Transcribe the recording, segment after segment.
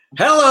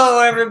Hello,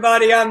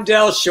 everybody. I'm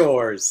Del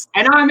Shores.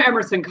 And I'm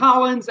Emerson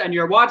Collins, and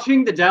you're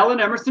watching The Del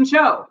and Emerson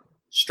Show.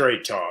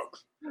 Straight talk.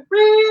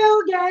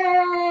 Real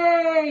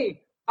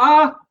gay!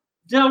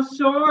 Del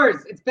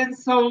Shores, it's been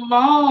so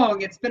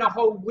long. It's been a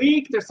whole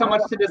week. There's so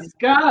much to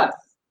discuss.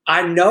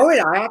 I know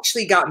it. I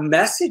actually got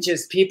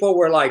messages. People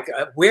were like,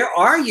 where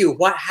are you?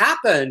 What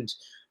happened?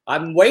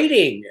 I'm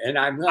waiting. And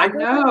I'm like, I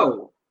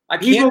know. I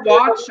can't People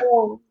watch.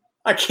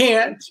 I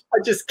can't. I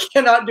just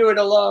cannot do it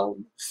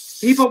alone.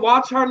 People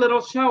watch our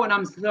little show, and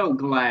I'm so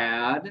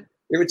glad.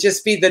 It would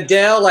just be the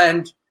Del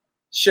and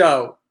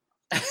Show.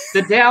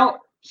 The Del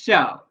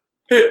Show.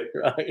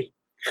 Right.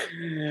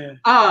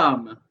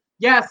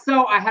 Yeah,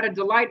 so I had a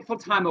delightful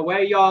time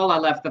away, y'all. I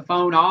left the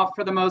phone off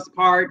for the most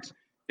part,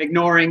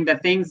 ignoring the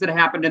things that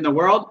happened in the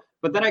world.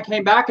 But then I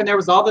came back and there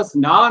was all this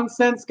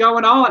nonsense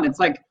going on. It's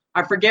like,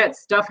 I forget,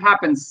 stuff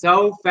happens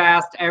so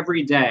fast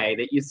every day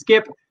that you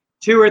skip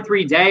 2 or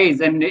 3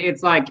 days. And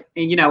it's like,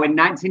 you know, in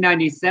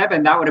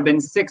 1997, that would have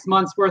been 6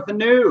 months worth of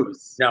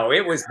news. No,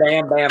 it was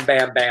bam, bam,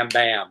 bam, bam,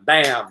 bam,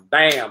 bam,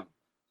 bam.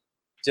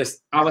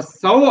 Just, I was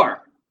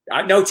sore.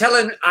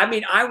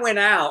 I went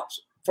out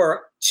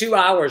for 2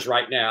 hours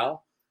right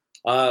now.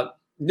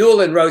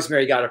 Newell and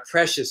Rosemary got a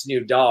precious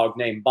new dog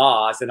named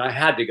Boz, and I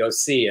had to go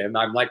see him.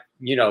 I'm like,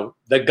 you know,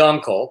 the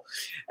gunkle,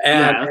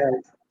 and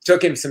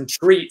took him some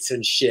treats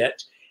and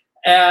shit.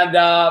 And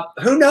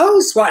who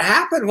knows what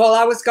happened while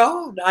I was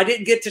gone? I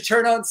didn't get to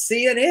turn on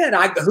CNN.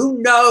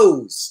 Who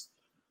knows?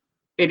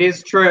 It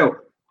is true.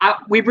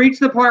 We've reached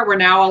the point where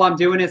now all I'm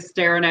doing is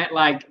staring at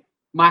like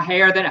my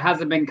hair that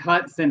hasn't been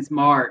cut since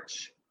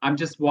March. I'm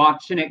just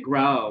watching it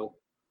grow.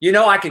 You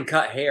know I can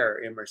cut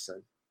hair,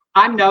 Emerson.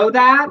 I know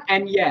that,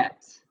 and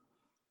yet.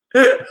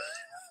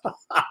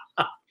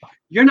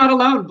 You're not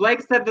alone.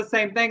 Blake said the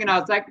same thing, and I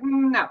was like,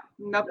 no,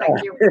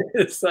 thank you.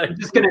 It's like, I'm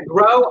just going to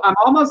grow. I'm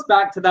almost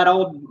back to that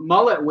old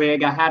mullet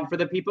wig I had for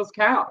the people's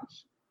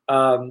couch.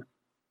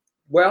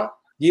 Well,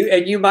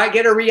 you might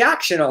get a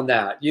reaction on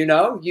that, you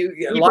know?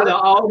 People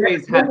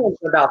always have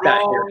about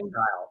that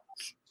hairstyle.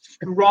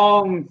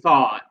 Strong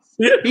thoughts.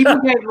 People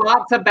gave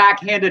lots of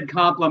backhanded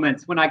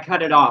compliments when I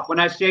cut it off, when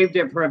I shaved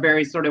it for a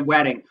very sort of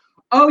wedding.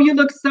 Oh, you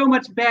look so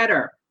much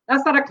better.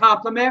 That's not a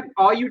compliment.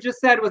 All you just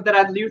said was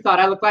that you thought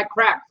I looked like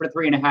crap for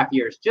 3.5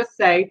 years. Just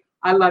say,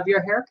 I love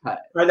your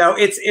haircut. I know.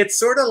 It's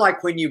sort of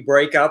like when you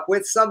break up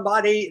with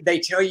somebody, they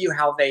tell you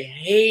how they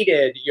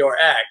hated your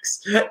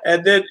ex.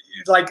 And then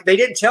like they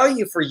didn't tell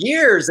you for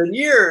years and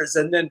years.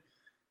 And then,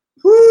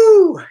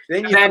 whoo.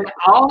 Then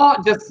all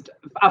just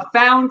a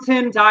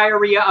fountain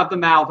diarrhea of the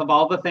mouth of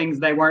all the things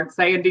they weren't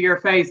saying to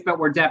your face, but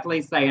were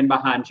definitely saying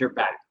behind your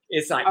back.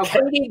 It's like,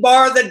 Katie,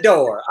 bar the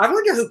door. I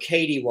wonder who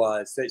Katie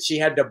was that she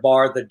had to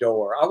bar the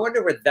door. I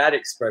wonder where that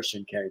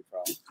expression came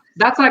from.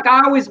 That's like,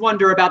 I always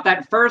wonder about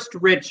that first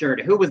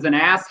Richard, who was an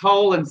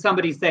asshole, and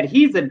somebody said,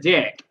 he's a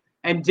dick.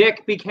 And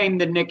Dick became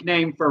the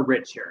nickname for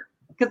Richard.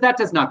 Because that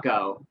does not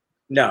go.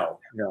 No.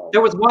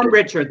 There was one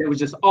Richard that was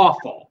just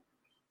awful.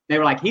 They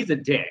were like, he's a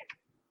dick.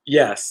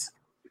 Yes.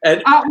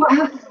 And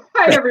hi,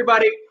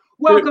 everybody.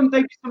 Welcome.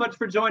 Thank you so much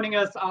for joining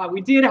us.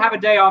 We did have a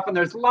day off, and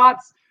there's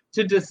lots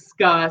to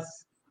discuss.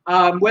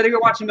 Whether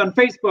you're watching on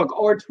Facebook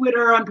or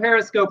Twitter, on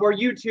Periscope or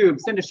YouTube,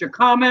 send us your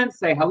comments,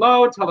 say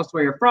hello, tell us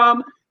where you're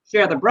from,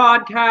 share the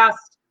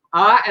broadcast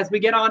as we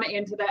get on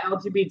into the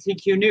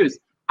LGBTQ news.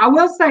 I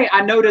will say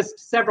I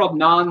noticed several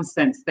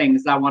nonsense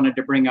things I wanted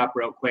to bring up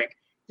real quick.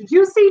 Did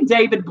you see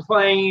David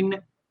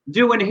Blaine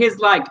doing his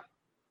like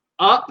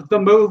Up the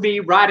movie,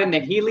 riding the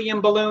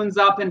helium balloons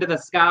up into the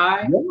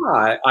sky?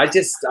 Yeah, I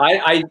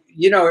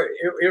you know,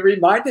 it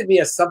reminded me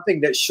of something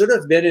that should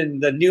have been in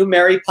the new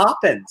Mary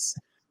Poppins.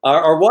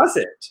 Or was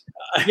it?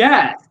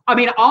 Yes. I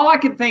mean, all I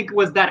could think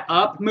was that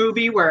Up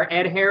movie where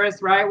Ed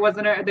Harris, right?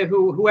 Wasn't it?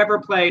 Whoever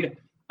played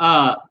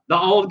the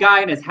old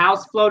guy and his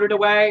house floated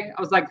away. I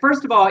was like,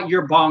 first of all,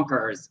 you're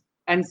bonkers.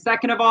 And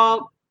second of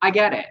all, I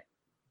get it.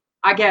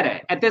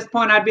 At this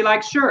point, I'd be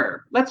like,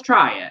 sure, let's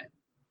try it.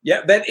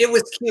 Yeah, but it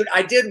was cute.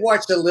 I did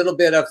watch a little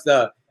bit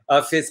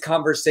of his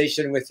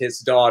conversation with his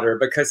daughter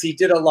because he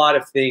did a lot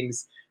of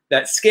things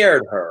that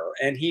scared her.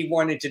 And he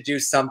wanted to do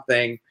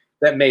something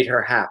that made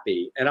her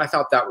happy. And I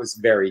thought that was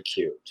very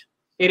cute.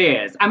 It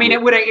is. I mean,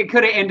 it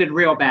could have ended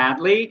real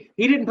badly.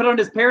 He didn't put on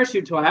his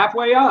parachute till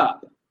halfway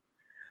up.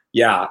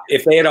 Yeah.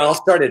 If they had all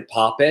started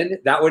popping,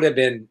 that would have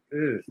been,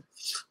 you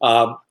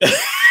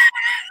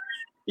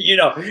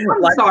know.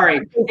 I'm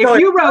sorry. If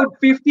you rode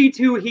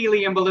 52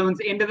 helium balloons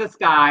into the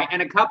sky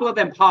and a couple of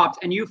them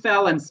popped and you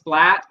fell and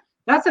splat,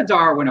 that's a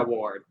Darwin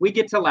Award. We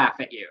get to laugh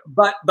at you.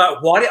 But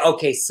what?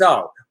 Okay,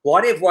 so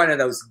what if one of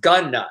those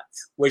gun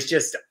nuts was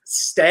just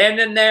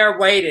standing there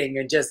waiting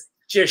and just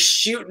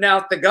shooting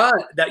out the gun,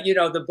 that, you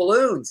know, the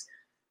balloons?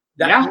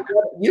 Yeah.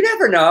 You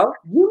never know.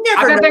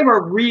 I bet they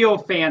were real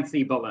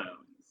fancy balloons.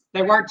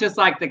 They weren't just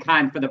like the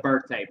kind for the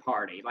birthday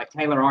party, like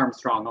Taylor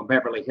Armstrong on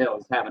Beverly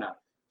Hills having a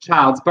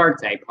child's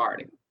birthday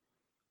party.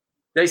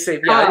 They say,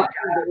 yeah,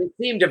 it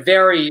seemed a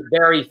very,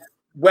 very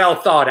well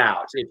thought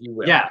out, if you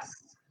will. Yes.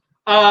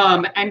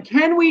 And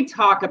can we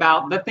talk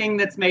about the thing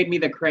that's made me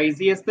the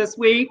craziest this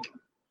week?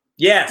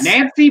 Yes.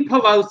 Nancy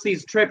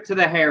Pelosi's trip to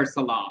the hair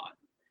salon.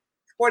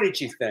 What did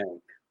you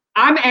think?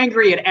 I'm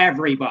angry at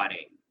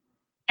everybody.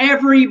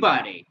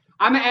 Everybody.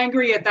 I'm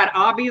angry at that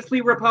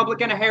obviously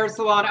Republican hair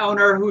salon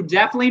owner who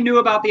definitely knew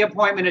about the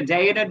appointment a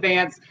day in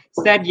advance,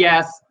 said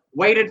yes,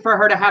 waited for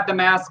her to have the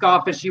mask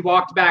off as she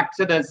walked back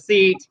to the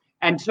seat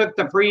and took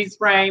the freeze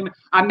frame.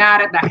 I'm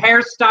mad at the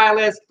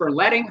hairstylist for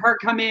letting her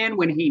come in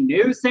when he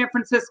knew San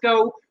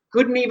Francisco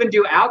couldn't even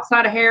do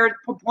outside hair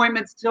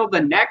appointments till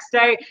the next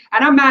day.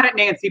 And I'm mad at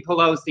Nancy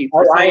Pelosi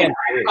for saying,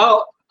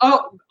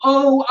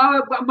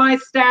 my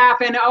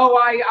staff and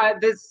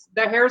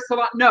the hair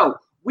salon. No.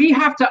 We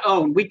have to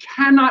own. We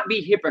cannot be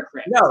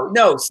hypocrites.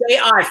 No. Say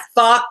I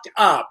fucked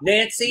up.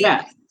 Nancy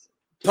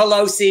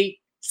Pelosi,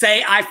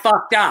 say I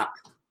fucked up.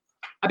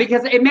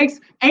 Because it makes,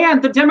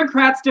 and the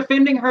Democrats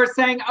defending her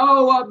saying,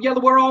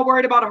 we're all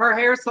worried about her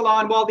hair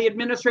salon while the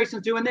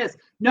administration's doing this.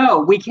 No,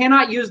 we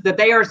cannot use that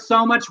they are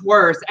so much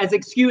worse as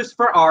excuse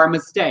for our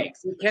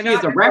mistakes. She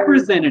is a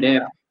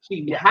representative.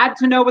 She had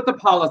to know what the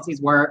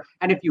policies were.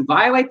 And if you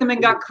violate them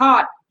and got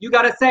caught, you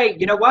got to say,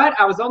 you know what?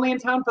 I was only in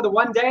town for the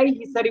one day.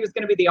 He said he was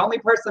going to be the only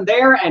person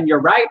there. And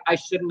you're right. I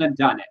shouldn't have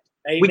done it.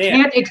 Amen. We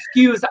can't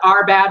excuse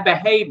our bad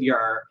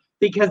behavior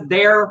because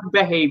their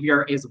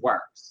behavior is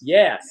worse.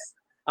 Yes.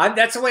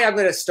 That's the way I'm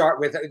going to start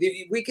with.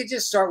 We could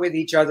just start with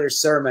each other's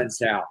sermons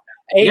now.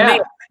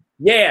 Amen.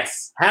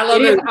 Yes.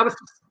 Hallelujah. I was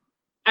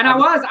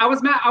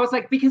mad. I was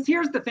like, because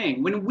here's the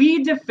thing. When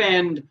we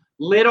defend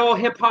little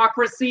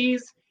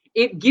hypocrisies,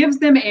 it gives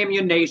them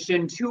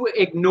ammunition to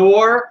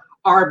ignore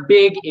our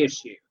big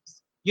issues.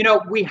 You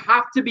know, we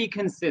have to be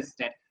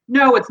consistent.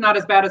 No, it's not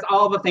as bad as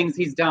all the things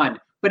he's done.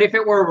 But if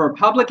it were a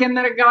Republican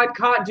that got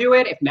caught do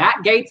it, if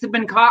Matt Gaetz had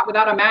been caught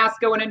without a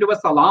mask going into a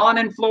salon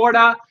in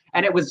Florida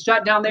and it was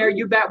shut down there,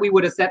 you bet we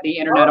would have set the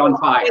internet on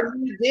fire.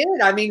 We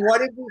did. I mean, what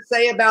did we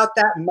say about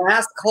that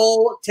mask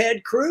hole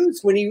Ted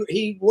Cruz when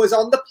he was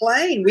on the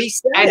plane? We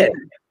said it.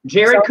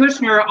 Jared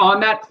Kushner on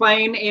that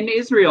plane in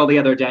Israel the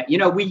other day. You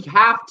know, we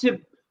have to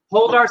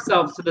hold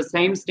ourselves to the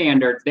same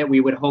standards that we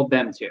would hold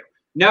them to.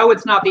 No,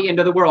 it's not the end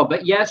of the world.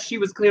 But yes, she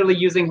was clearly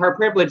using her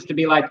privilege to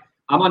be like,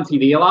 I'm on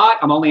TV a lot.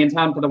 I'm only in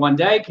town for the one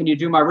day. Can you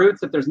do my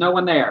roots if there's no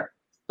one there?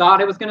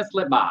 Thought it was going to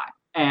slip by,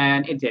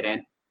 and it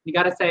didn't. You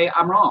got to say,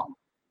 I'm wrong.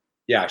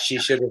 Yeah, she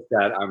should have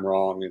said, I'm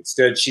wrong.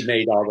 Instead, she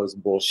made all those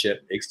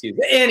bullshit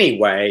excuses.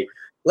 Anyway,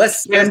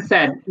 let's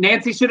said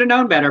Nancy should have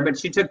known better, but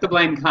she took the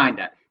blame,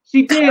 kinda.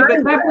 She did,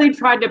 but definitely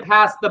tried to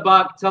pass the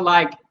buck to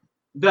like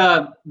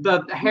the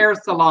hair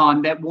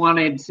salon that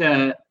wanted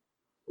to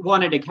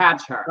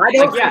catch her.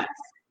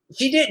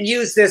 She didn't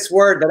use this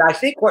word, but I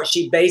think what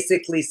she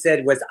basically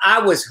said was, I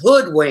was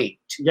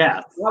hoodwinked.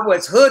 Yes. I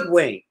was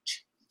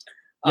hoodwinked.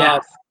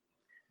 Yes.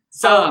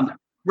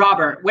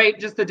 Robert, wait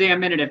just a damn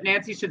minute. If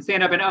Nancy should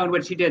stand up and own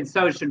what she did,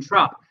 so should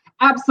Trump.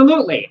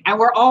 Absolutely. And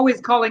we're always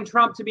calling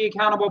Trump to be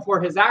accountable for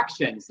his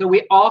actions. So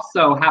we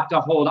also have to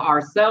hold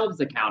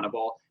ourselves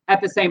accountable at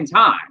the same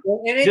time.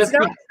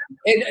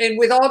 And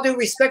with all due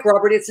respect,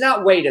 Robert, it's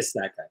not wait a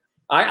second.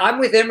 I'm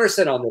with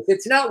Emerson on this.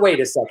 It's not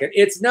wait a second.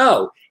 It's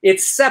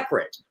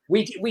separate.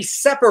 We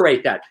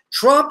separate that.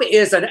 Trump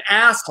is an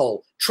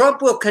asshole.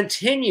 Trump will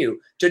continue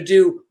to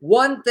do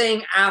one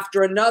thing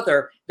after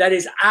another that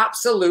is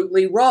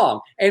absolutely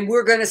wrong. And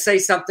we're going to say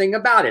something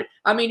about it.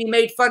 I mean, he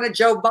made fun of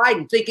Joe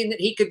Biden thinking that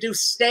he could do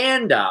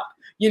stand-up,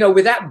 you know,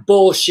 with that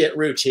bullshit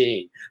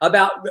routine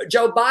about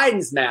Joe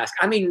Biden's mask.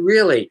 I mean,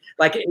 really,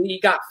 like he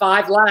got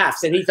 5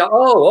 laughs and he thought,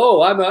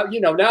 now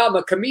I'm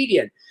a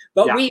comedian.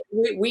 But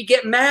we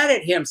get mad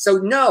at him. So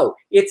no,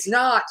 it's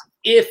not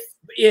if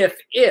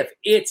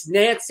it's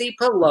Nancy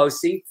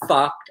Pelosi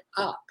fucked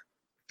up.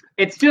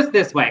 It's just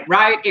this way,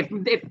 right?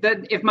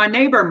 If my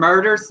neighbor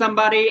murders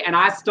somebody and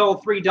I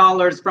stole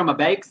 $3 from a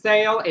bake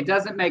sale, it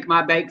doesn't make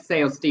my bake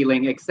sale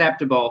stealing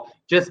acceptable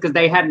just because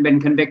they hadn't been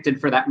convicted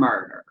for that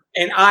murder.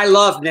 And I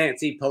love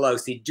Nancy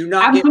Pelosi. Do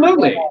not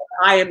absolutely. Get me wrong.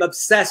 I am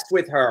obsessed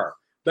with her,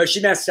 but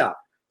she messed up.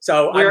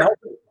 So I'm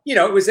hoping, you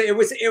know, it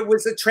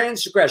was a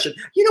transgression.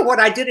 You know what?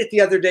 I did it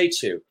the other day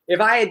too. If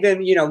I had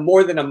been, you know,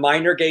 more than a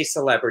minor gay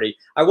celebrity,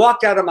 I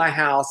walked out of my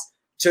house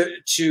to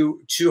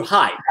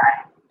hike,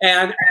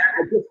 and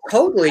I just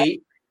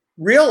totally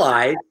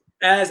realized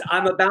as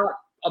I'm about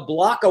a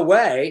block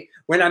away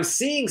when I'm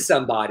seeing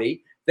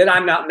somebody that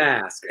I'm not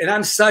masked, and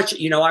I'm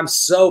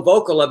so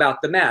vocal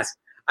about the mask.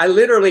 I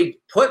literally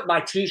put my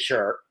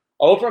T-shirt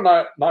over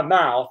my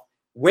mouth.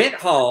 Went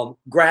home,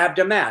 grabbed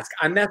a mask.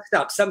 I messed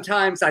up.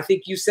 Sometimes I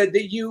think you said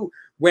that you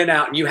went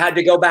out and you had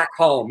to go back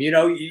home. You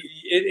know,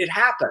 it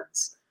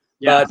happens.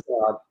 Yes.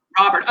 But,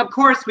 Robert, of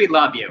course we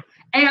love you.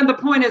 And the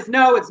point is,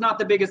 no, it's not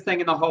the biggest thing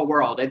in the whole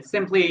world. It's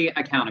simply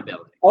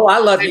accountability. Oh, I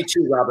love you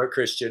too, Robert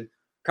Christian.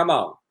 Come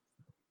on.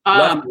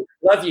 Love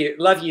you.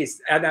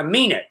 And I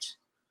mean it.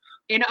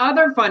 In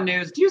other fun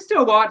news, do you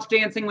still watch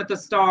Dancing with the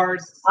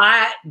Stars?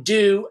 I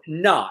do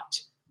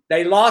not.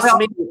 They lost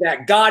me with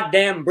that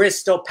goddamn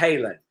Bristol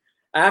Palin.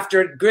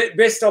 After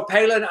Bristol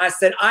Palin, I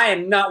said, I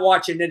am not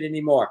watching it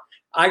anymore.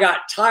 I got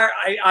tired.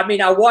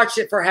 I watched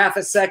it for half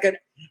a second.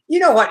 You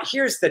know what?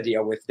 Here's the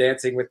deal with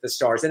Dancing with the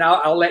Stars, and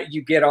I'll let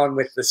you get on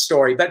with the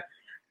story. But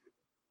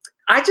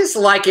I just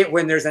like it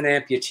when there's an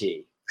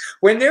amputee.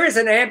 When there is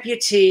an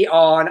amputee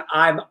on,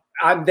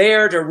 I'm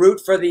there to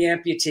root for the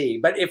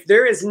amputee. But if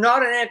there is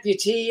not an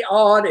amputee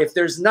on, if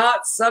there's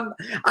not some,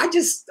 I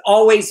just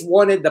always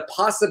wanted the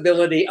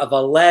possibility of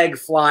a leg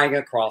flying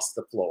across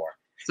the floor.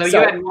 So you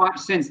hadn't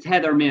watched since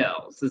Tether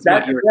Mills, is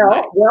what you were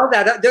saying. Well,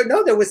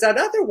 there was that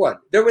other one.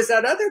 There was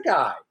that other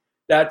guy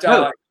that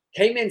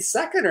came in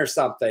second or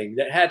something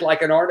that had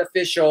like an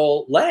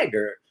artificial leg,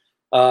 or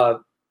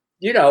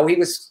he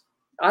was.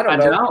 I don't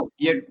know.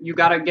 You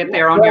got to get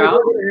there on your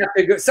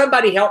own.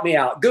 Somebody help me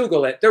out.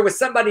 Google it. There was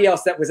somebody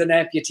else that was an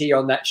amputee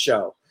on that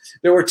show.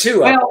 There were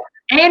two of them. Well,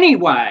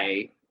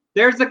 anyway,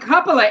 there's a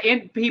couple of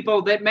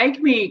people that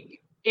make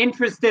me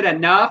interested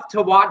enough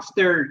to watch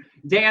their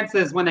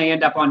dances when they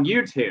end up on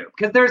YouTube.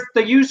 Because there's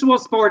the usual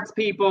sports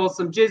people,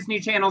 some Disney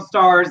Channel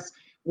stars,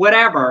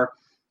 whatever.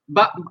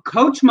 But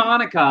Coach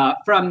Monica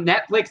from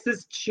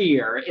Netflix's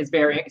Cher is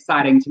very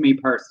exciting to me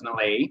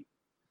personally.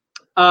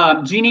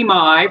 Jeannie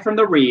Mai from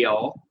The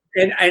Real.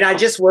 And I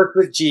just worked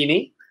with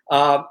Jeannie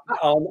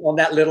on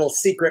that little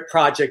secret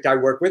project I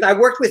worked with. I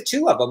worked with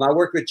two of them. I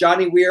worked with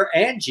Johnny Weir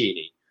and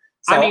Jeannie.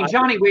 So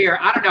Johnny Weir,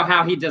 I don't know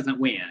how he doesn't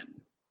win.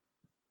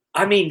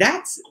 I mean,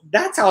 that's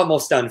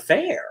almost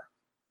unfair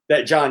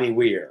that Johnny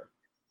Weir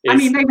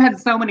is. They've had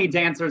so many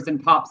dancers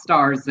and pop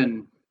stars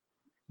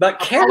but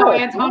Carol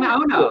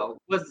Antonono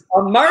was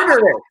a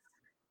murderess.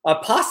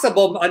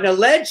 An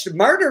alleged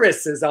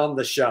murderess is on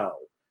the show.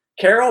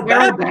 Carol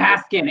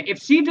Baskin. If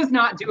she does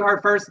not do her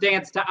first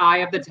dance to Eye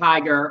of the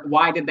Tiger,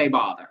 why did they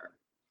bother?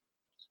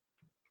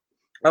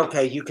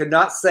 Okay, you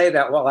cannot say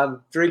that while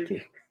I'm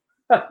drinking.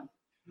 Sit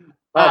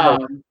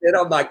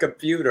on my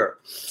computer.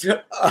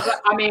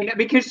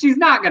 Because she's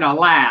not going to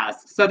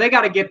last. So they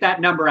got to get that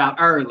number out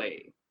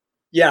early.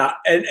 Yeah,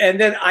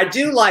 and then I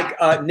do like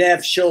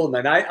Nev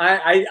Schulman.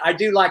 I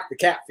do like the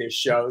Catfish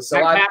show. So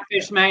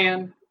Catfish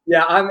man.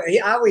 Yeah,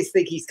 I always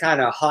think he's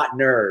kind of hot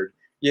nerd.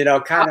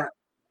 Kind of.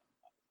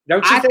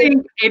 Don't you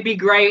think it'd be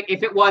great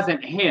if it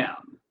wasn't him?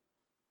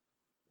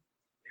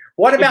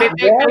 What about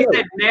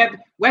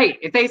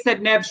if they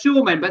said Nev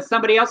Schulman, but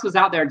somebody else was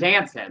out there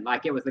dancing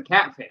like it was the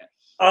Catfish?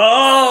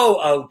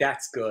 Oh,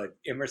 that's good.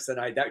 Emerson,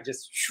 that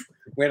just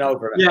went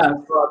over. Yeah.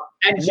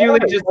 And Julie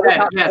just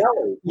said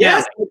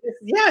yes.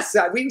 Yes.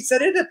 We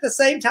said it at the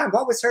same time.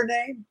 What was her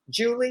name?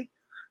 Julie?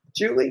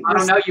 I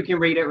don't know. You can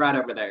read it right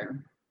over there.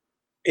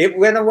 It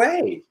went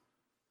away.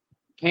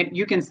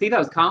 You can see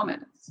those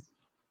comments.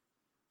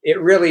 It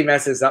really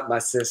messes up my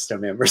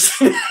system,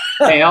 Emerson.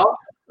 But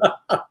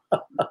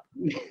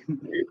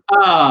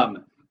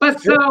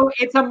so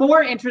it's a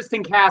more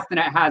interesting cast than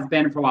it has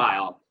been for a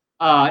while,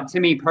 to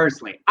me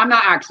personally. I'm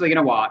not actually going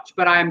to watch,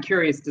 but I'm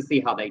curious to see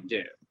how they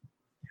do.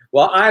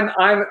 Well,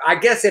 I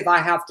guess if I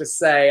have to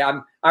say,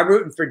 I'm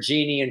rooting for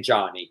Jeannie and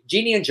Johnny.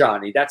 Jeannie and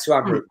Johnny, that's who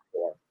I'm rooting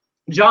for.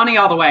 Johnny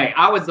all the way.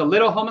 I was a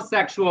little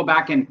homosexual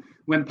back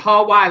when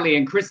Paul Wiley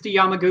and Christy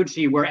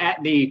Yamaguchi were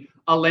at the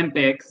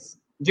Olympics.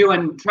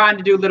 Trying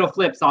to do little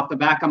flips off the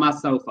back of my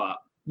sofa.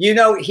 He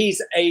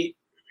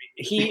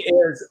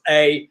is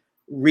a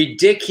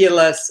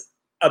ridiculous,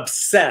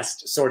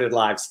 obsessed sort of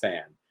Lives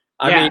fan.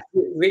 I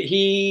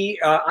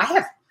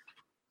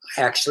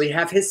actually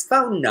have his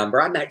phone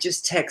number. I might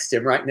just text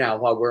him right now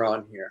while we're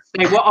on here.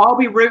 Hey, we'll all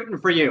be rooting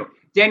for you.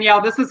 Danielle,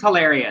 this is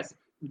hilarious.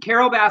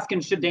 Carol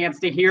Baskin should dance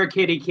to Here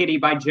Kitty Kitty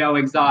by Joe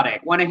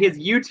Exotic, one of his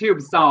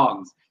YouTube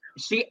songs.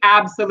 She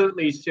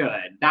absolutely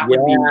should. That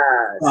would be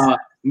amazing.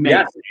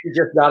 Yeah, he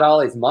just got all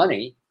his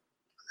money.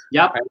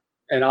 Yep.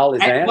 And all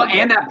his animals.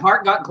 And that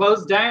park got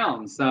closed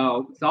down,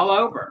 so it's all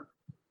over.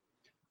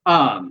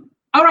 All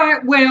right,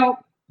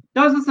 well,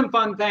 those are some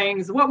fun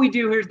things. What we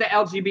do here is the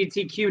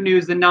LGBTQ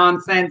news and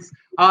nonsense.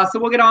 So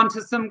we'll get on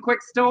to some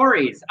quick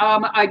stories.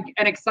 An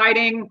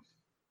exciting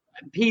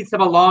piece of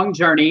a long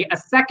journey. A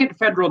second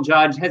federal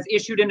judge has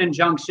issued an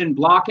injunction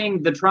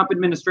blocking the Trump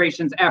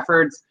administration's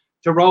efforts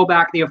to roll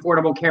back the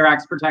Affordable Care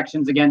Act's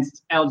protections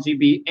against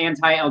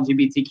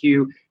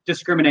anti-LGBTQ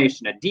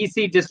discrimination. A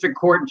D.C. District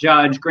Court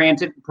judge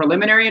granted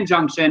preliminary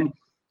injunction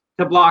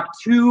to block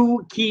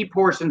two key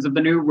portions of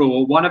the new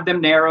rule, one of them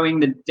narrowing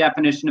the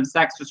definition of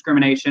sex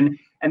discrimination,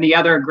 and the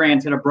other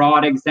granted a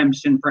broad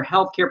exemption for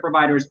healthcare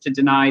providers to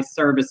deny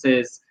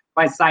services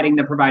by citing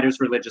the provider's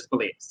religious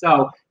beliefs.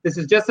 So this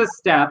is just a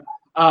step.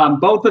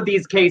 Both of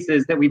these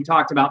cases that we've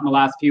talked about in the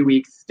last few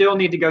weeks still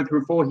need to go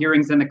through full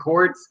hearings in the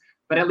courts.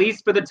 But at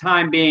least for the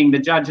time being, the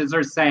judges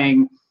are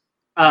saying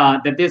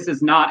that this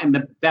is not in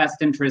the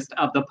best interest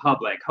of the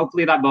public.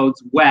 Hopefully that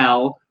bodes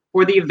well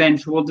for the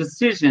eventual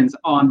decisions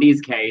on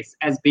these cases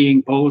as being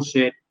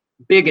bullshit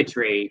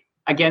bigotry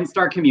against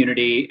our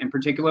community, and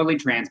particularly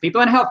trans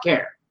people in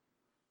healthcare.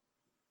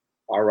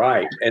 All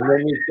right. And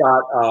then you've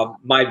got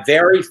my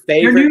very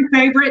favorite. Your new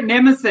favorite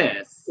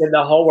nemesis. In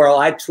the whole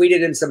world. I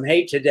tweeted him some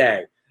hate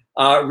today.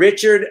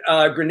 Richard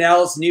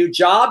Grenell's new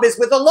job is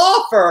with a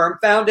law firm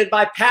founded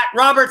by Pat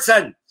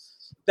Robertson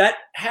that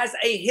has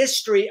a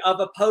history of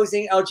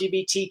opposing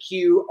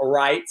LGBTQ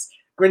rights.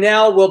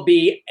 Grenell will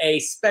be a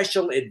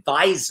special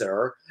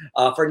advisor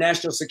for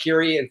national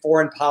security and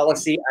foreign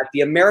policy at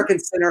the American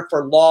Center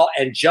for Law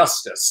and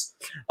Justice.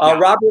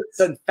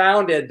 Robertson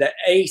founded the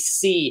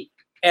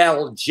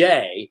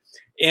ACLJ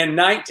in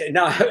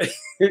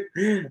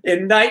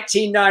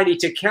 1990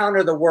 to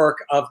counter the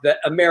work of the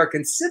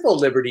American Civil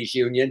Liberties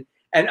Union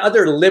and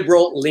other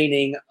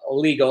liberal-leaning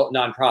legal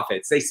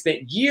nonprofits. They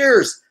spent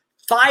years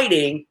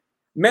fighting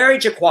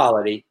marriage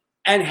equality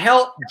and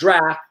helped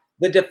draft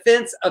the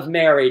Defense of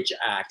Marriage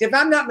Act. If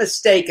I'm not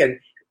mistaken,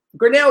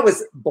 Grenell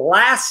was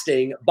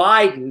blasting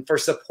Biden for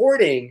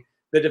supporting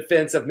the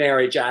Defense of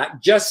Marriage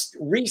Act just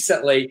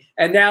recently,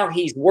 and now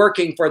he's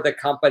working for the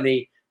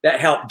company that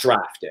helped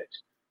draft it.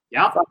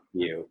 Yeah. Fuck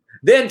you.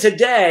 Then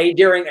today,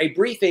 during a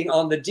briefing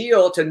on the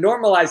deal to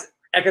normalize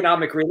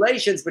economic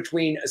relations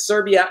between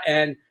Serbia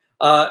and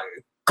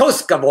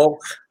Kosovo.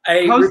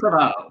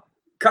 Kosovo.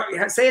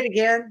 Say it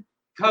again.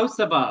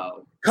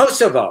 Kosovo.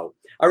 Kosovo.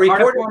 A Part of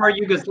reporter, former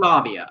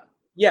Yugoslavia.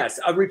 yes,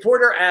 a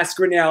reporter asked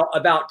Grenell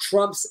about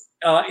Trump's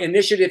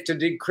initiative to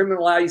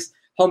decriminalize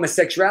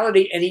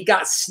homosexuality, and he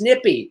got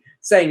snippy,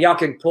 saying, y'all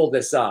can pull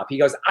this up. He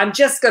goes, I'm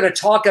just going to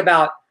talk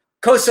about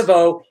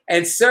Kosovo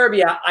and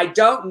Serbia. I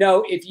don't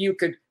know if you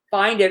could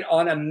find it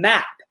on a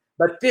map,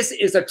 but this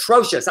is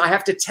atrocious. I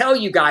have to tell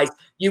you guys,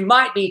 you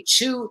might be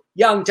too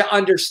young to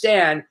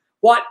understand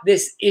what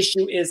this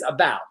issue is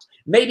about.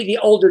 Maybe the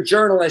older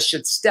journalists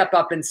should step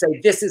up and say,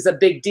 this is a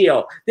big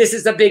deal. This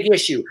is a big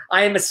issue.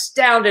 I am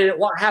astounded at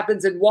what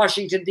happens in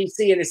Washington,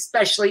 D.C., and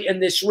especially in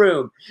this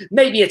room.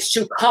 Maybe it's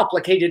too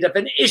complicated of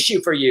an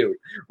issue for you.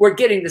 We're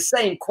getting the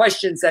same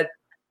questions that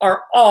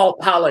are all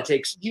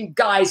politics. You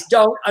guys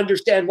don't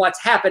understand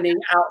what's happening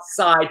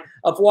outside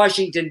of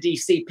Washington,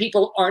 D.C.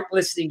 People aren't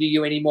listening to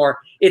you anymore.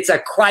 It's a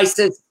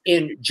crisis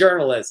in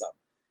journalism.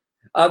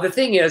 The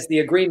thing is, the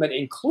agreement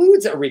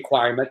includes a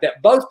requirement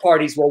that both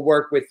parties will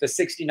work with the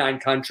 69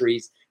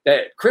 countries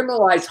that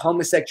criminalize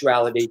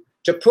homosexuality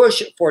to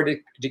push for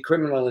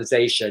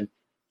decriminalization.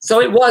 So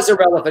it was a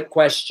relevant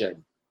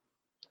question.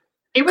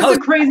 It was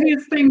the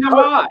craziest thing to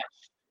watch.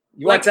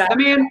 What's that? The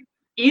man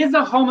is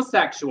a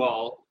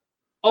homosexual,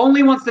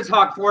 only wants to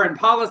talk foreign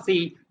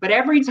policy, but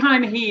every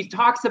time he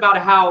talks about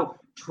how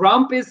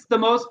Trump is the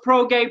most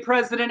pro-gay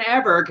president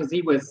ever, because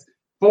he was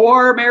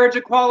for marriage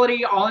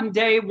equality on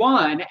day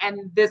one,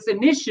 and this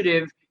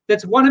initiative,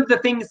 that's one of the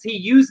things he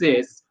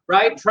uses,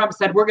 right? Trump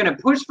said, we're going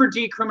to push for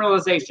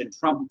decriminalization.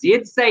 Trump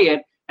did say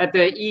it at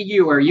the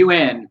EU or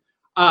UN,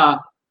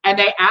 and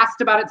they asked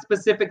about it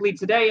specifically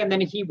today, and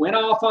then he went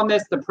off on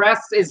this. The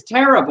press is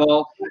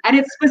terrible, and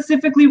it's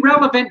specifically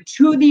relevant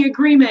to the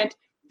agreement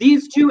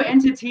these two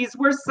entities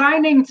were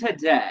signing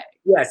today.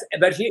 Yes,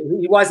 but he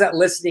wasn't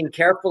listening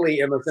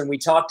carefully, Emerson. We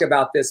talked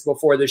about this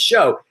before the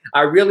show.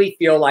 I really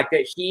feel like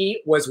that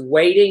he was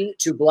waiting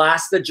to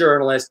blast the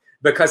journalist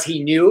because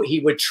he knew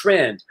he would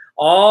trend.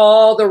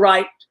 All the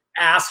right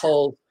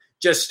assholes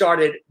just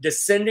started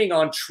descending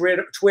on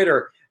Twitter,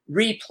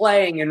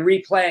 replaying and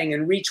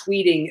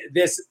retweeting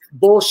this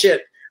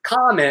bullshit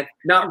comment,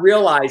 not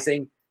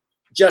realizing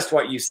just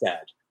what you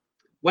said.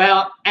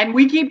 Well, and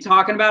we keep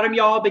talking about him,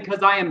 y'all,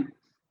 because I am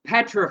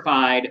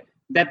petrified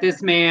that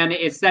this man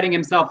is setting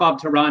himself up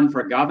to run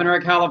for governor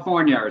of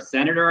California or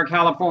senator of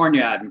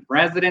California and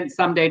president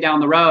someday down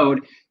the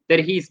road, that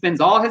he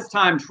spends all his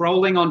time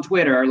trolling on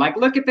Twitter. Like,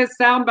 look at this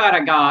soundbite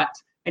I got.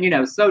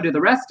 And, so do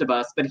the rest of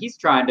us, but he's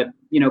trying to,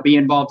 be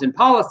involved in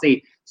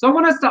policy. So I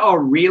want us to all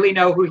really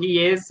know who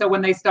he is. So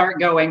when they start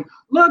going,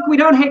 look, we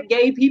don't hate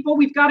gay people.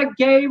 We've got a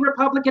gay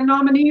Republican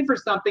nominee for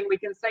something. We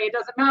can say it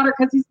doesn't matter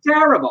because he's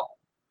terrible.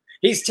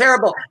 He's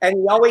terrible. And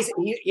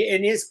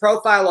in his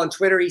profile on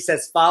Twitter, he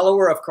says,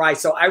 follower of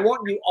Christ. So I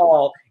want you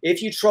all,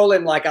 if you troll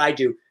him like I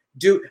do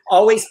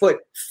always put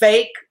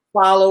fake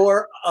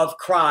follower of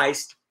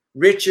Christ,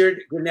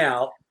 Richard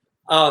Grenell.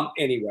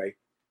 Anyway.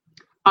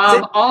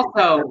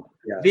 Also,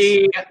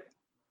 yes.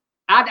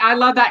 I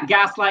love that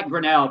Gaslight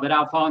Grenell that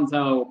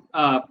Alfonso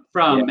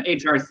from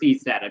HRC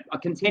said.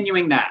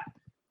 Continuing that.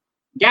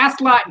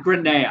 Gaslight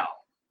Grenell.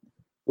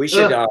 We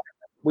should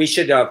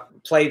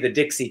play the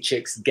Dixie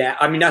Chicks.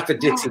 Not the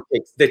Dixie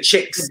Chicks. The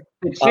Chicks.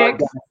 The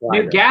Chicks.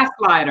 New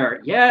Gaslighter.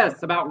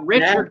 Yes, about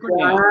Richard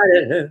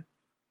Grenell.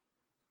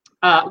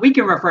 We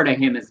can refer to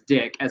him as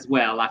Dick as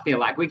well. I feel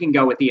like we can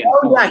go with the.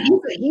 Oh yeah,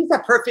 he's a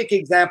perfect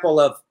example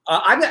of.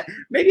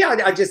 Maybe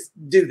I'll just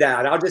do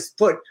that. I'll just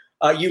put.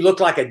 You look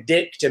like a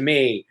dick to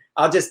me.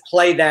 I'll just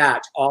play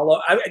that all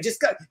over.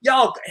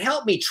 Y'all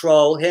help me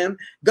troll him.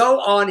 Go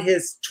on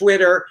his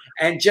Twitter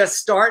and just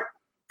start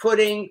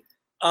putting.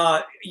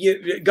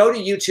 You go to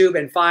YouTube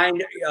and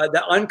find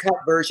the uncut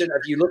version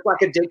of "You Look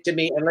Like a Dick to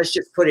Me," and let's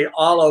just put it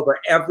all over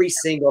every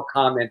single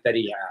comment that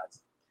he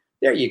has.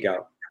 There you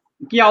go.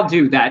 Y'all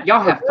do that.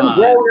 Y'all have fun.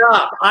 Grown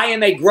up. I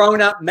am a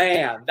grown-up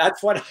man.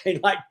 That's what I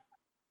like.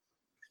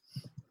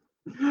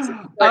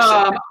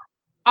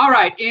 All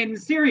right. In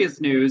serious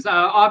news,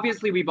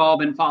 obviously we've all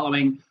been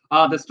following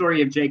the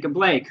story of Jacob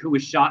Blake, who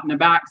was shot in the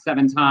back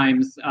 7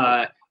 times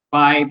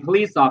by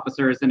police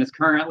officers and is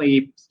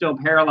currently still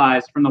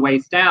paralyzed from the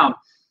waist down.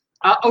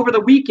 Over the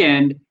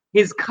weekend,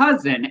 His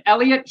cousin,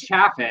 Elliott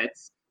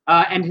Chaffetz,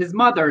 and his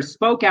mother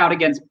spoke out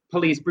against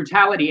police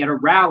brutality at a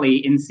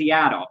rally in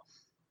Seattle.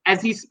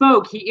 As he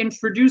spoke, he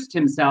introduced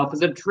himself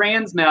as a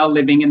trans male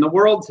living in the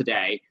world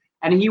today,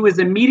 and he was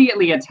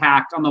immediately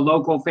attacked on the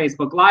local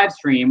Facebook live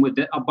stream with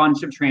a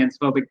bunch of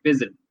transphobic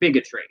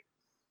bigotry.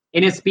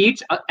 In his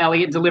speech,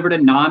 Elliott delivered a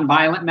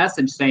non-violent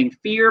message saying,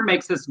 "Fear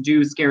makes us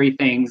do scary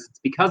things. It's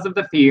because of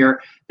the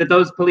fear that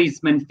those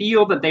policemen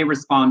feel that they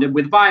responded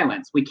with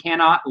violence. We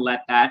cannot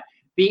let that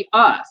be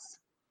us."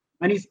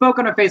 And he spoke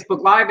on a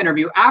Facebook Live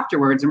interview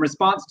afterwards in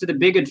response to the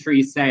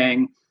bigotry,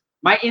 saying,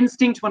 "My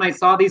instinct when I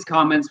saw these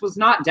comments was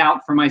not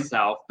doubt for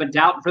myself, but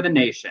doubt for the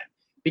nation,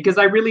 because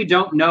I really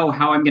don't know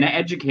how I'm going to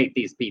educate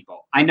these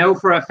people. I know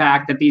for a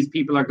fact that these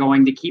people are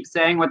going to keep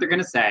saying what they're going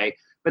to say,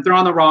 but they're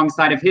on the wrong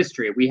side of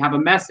history. We have a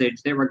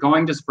message that we're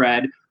going to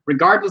spread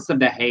regardless of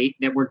the hate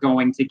that we're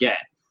going to get.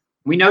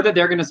 We know that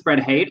they're going to spread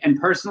hate, and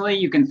personally,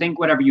 you can think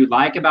whatever you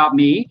like about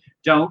me.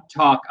 Don't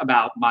talk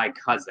about my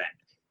cousin."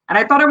 And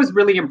I thought it was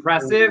really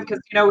impressive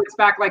because, you know, it's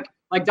back like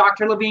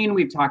Dr. Levine,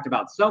 we've talked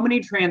about so many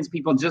trans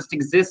people just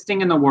existing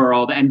in the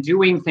world and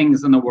doing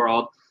things in the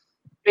world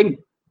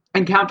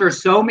encounter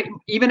so many,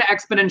 even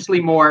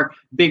exponentially more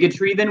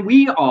bigotry than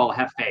we all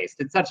have faced.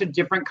 It's such a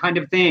different kind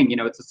of thing. You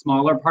know, it's a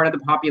smaller part of the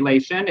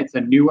population. It's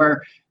a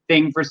newer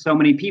thing for so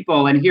many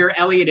people. And here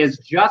Elliott is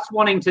just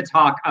wanting to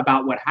talk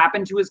about what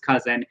happened to his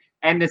cousin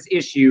and this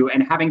issue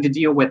and having to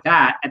deal with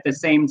that at the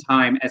same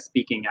time as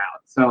speaking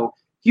out. So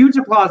huge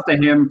applause to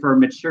him for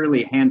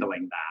maturely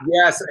handling that.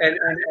 Yes, and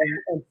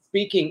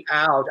speaking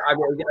out,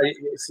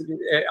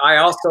 I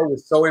also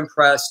was so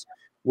impressed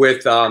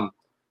with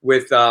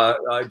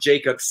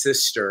Jacob's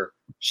sister.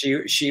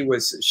 She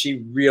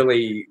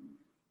really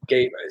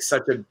gave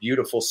such a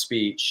beautiful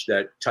speech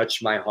that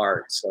touched my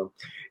heart. So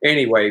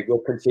anyway, we'll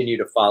continue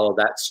to follow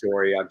that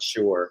story, I'm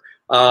sure.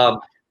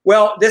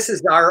 Well, this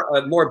is our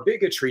more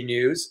bigotry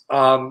news.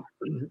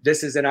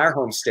 This is in our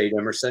home state,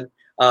 Emerson.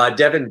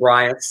 Devin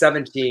Bryant,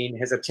 17,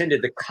 has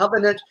attended the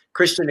Covenant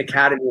Christian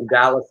Academy in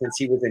Dallas since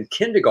he was in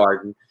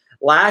kindergarten.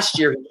 Last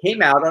year, he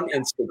came out on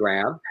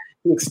Instagram.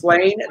 He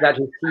explained that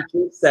his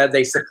teachers said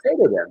they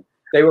supported him.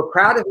 They were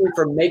proud of him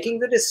for making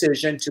the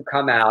decision to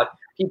come out.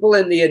 People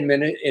in the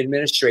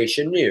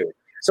administration knew.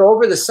 So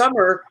over the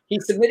summer, he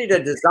submitted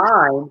a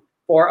design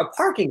for a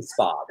parking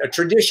spot, a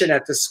tradition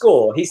at the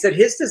school. He said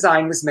his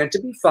design was meant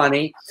to be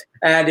funny,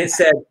 and it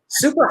said,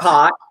 "Super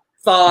hot,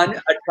 fun,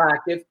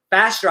 attractive,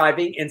 fast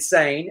driving,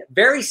 insane,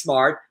 very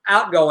smart,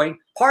 outgoing,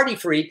 party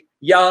freak,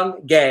 young,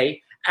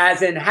 gay,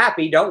 as in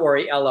happy, don't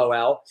worry,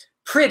 LOL,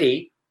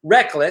 pretty,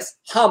 reckless,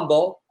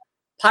 humble,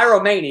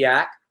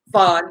 pyromaniac,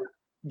 fun,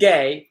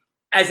 gay,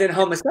 as in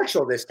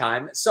homosexual this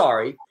time,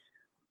 sorry,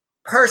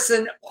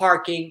 person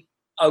parking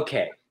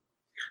okay.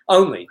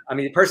 Only, I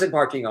mean, person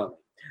parking only."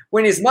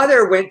 When his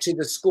mother went to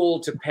the school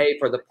to pay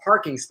for the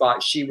parking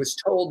spot, she was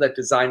told that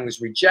design was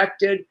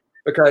rejected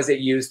because it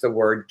used the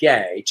word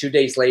gay. 2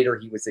 days later,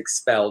 he was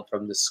expelled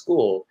from the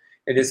school.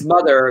 And his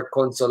mother,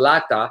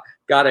 Consolata,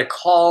 got a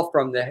call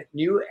from the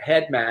new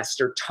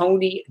headmaster,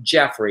 Tony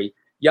Jeffrey.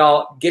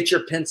 Y'all, get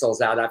your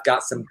pencils out. I've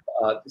got some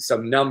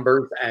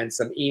numbers and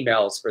some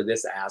emails for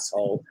this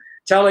asshole,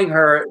 telling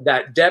her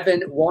that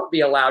Devin won't be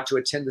allowed to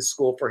attend the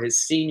school for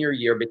his senior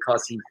year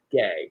because he's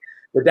gay.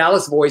 The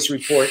Dallas Voice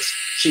reports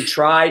she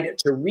tried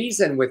to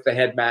reason with the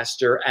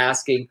headmaster,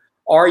 asking,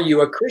 "Are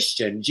you a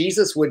Christian?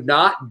 Jesus would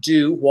not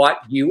do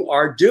what you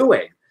are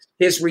doing."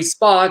 His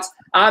response,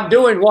 "I'm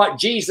doing what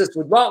Jesus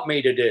would want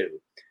me to do."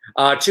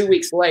 2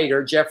 weeks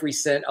later, Jeffrey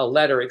sent a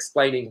letter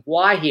explaining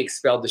why he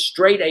expelled the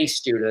straight A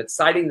student,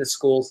 citing the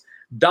school's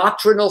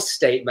doctrinal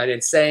statement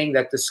and saying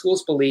that the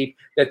schools believe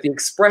that the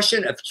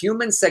expression of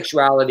human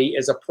sexuality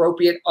is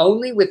appropriate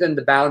only within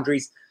the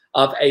boundaries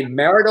of a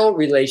marital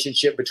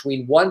relationship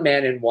between one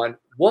man and one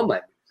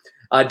woman.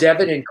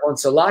 Devin and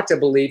Consolata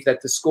believed that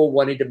the school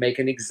wanted to make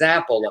an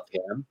example of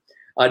him.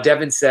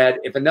 Devin said,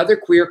 "If another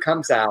queer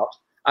comes out,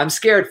 I'm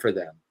scared for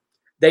them.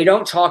 They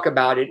don't talk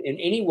about it in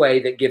any way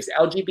that gives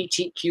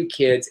LGBTQ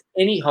kids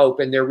any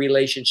hope in their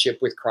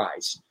relationship with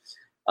Christ."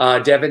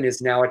 Devin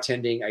is now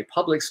attending a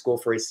public school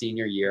for his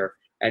senior year,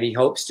 and he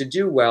hopes to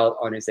do well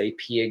on his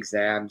AP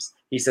exams.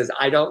 He says,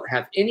 "I don't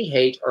have any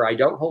hate or I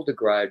don't hold a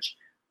grudge.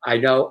 I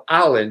know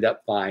I'll end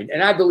up fine."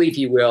 And I believe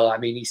he will. I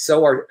mean, he's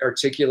so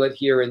articulate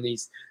here in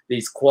these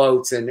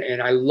quotes,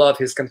 and I love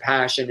his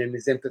compassion and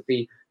his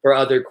empathy for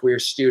other queer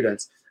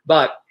students.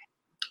 But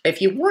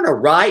if you want to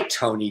write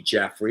Tony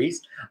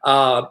Jeffries,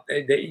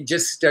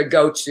 just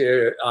go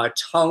to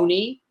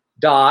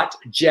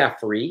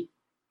Tony.Jeffrey,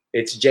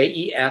 it's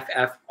Jeffrey, at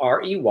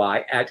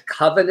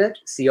Covenant,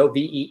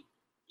 Covenent,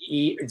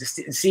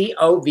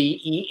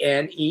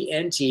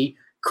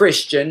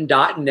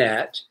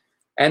 Christian.net.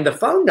 And the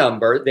phone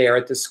number there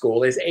at the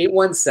school is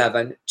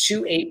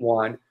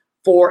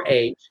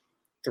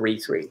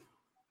 817-281-4833.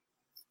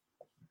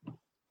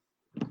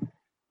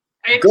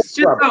 It's just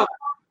so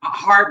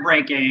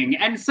heartbreaking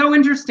and so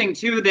interesting,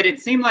 too, that it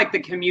seemed like the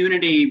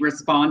community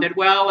responded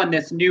well, and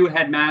this new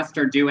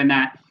headmaster doing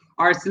that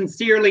are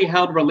sincerely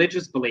held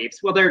religious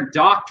beliefs. Well, their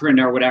doctrine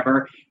or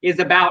whatever is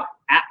about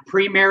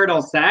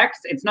premarital sex.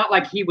 It's not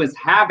like he was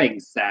having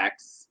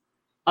sex.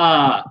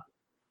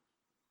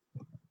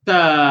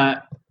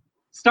 The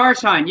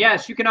Starshine,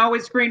 yes, you can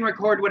always screen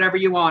record whatever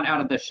you want out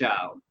of the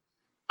show.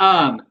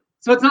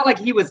 So it's not like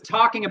he was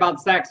talking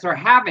about sex or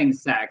having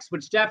sex,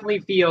 which definitely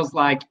feels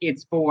like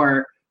it's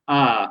for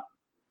to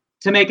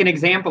make an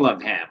example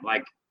of him.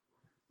 Like,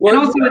 well,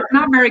 and also it's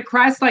not very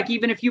Christ-like.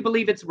 Even if you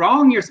believe it's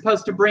wrong, you're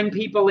supposed to bring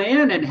people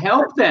in and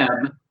help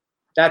them.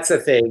 That's the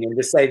thing. And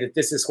to say that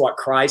this is what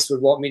Christ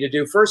would want me to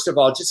do, first of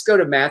all, just go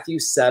to Matthew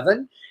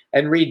 7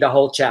 and read the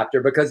whole chapter,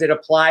 because it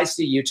applies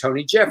to you,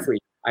 Tony Jeffrey.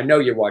 I know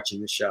you're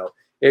watching the show.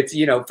 It's,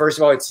 you know, first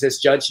of all, it says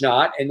judge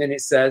not. And then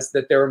it says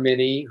that there are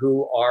many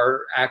who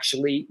are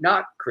actually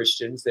not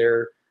Christians.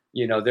 They're,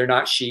 you know, they're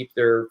not sheep.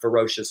 They're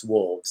ferocious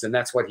wolves. And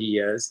that's what he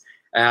is.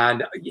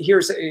 And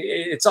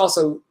it's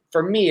also,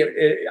 for me,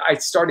 I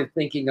started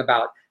thinking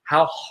about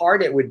how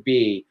hard it would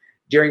be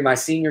during my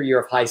senior year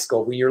of high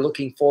school when you're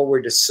looking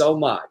forward to so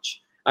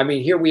much. I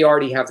mean, here we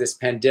already have this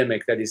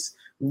pandemic that is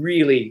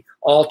really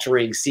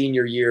altering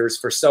senior years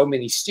for so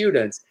many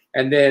students.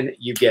 And then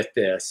you get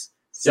this.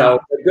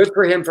 So good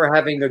for him for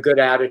having a good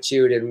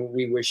attitude, and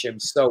we wish him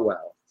so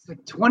well. It's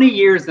like 20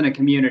 years in a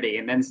community,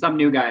 and then some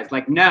new guy's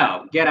like,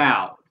 no, get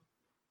out.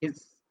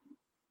 It's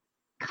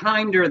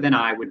kinder than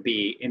I would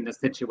be in the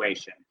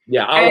situation.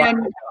 Yeah,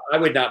 I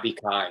would not be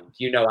kind.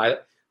 You know,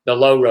 the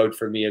low road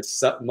for me is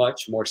so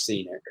much more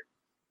scenic.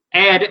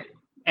 And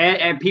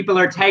people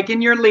are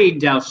taking your lead,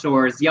 Del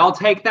Shores. Y'all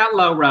take that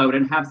low road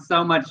and have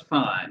so much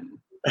fun.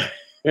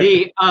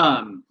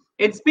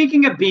 And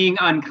speaking of being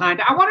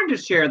unkind, I wanted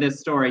to share this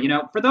story. You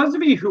know, for those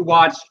of you who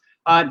watched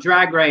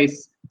Drag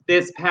Race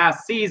this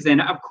past season,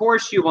 of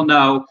course you will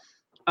know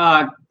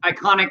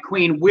iconic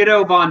queen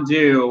Widow Von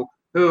Du,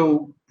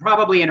 who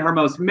probably in her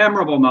most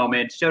memorable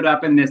moment showed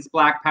up in this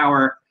Black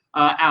Power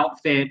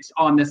outfit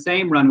on the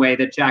same runway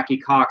that Jackie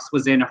Cox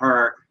was in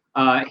her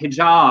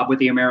hijab with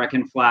the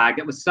American flag.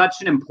 It was such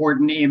an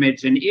important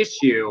image and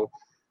issue.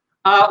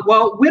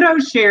 Well, Widow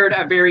shared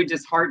a very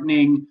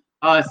disheartening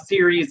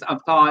series of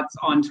thoughts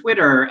on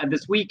Twitter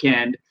this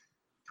weekend,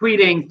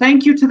 tweeting,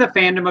 "Thank you to the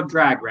fandom of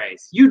Drag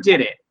Race. You did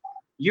it.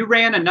 You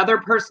ran another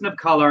person of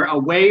color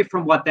away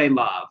from what they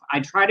love. I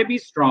try to be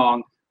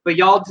strong, but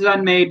y'all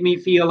done made me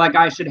feel like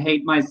I should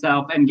hate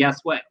myself, and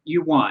guess what?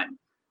 You won.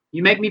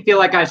 You make me feel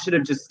like I should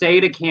have just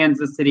stayed a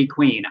Kansas City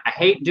queen. I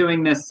hate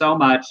doing this so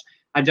much.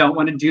 I don't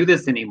want to do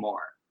this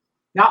anymore."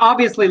 Now,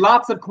 obviously,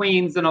 lots of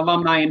queens and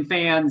alumni and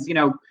fans, you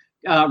know,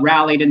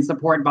 rallied in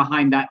support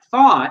behind that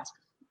thought.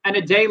 And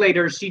a day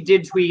later, she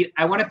did tweet,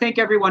 "I want to thank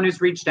everyone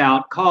who's reached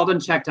out, called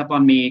and checked up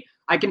on me.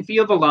 I can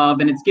feel the love,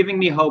 and it's giving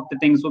me hope that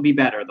things will be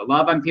better. The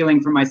love I'm feeling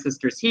from my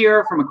sisters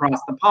here, from across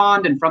the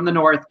pond, and from the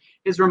north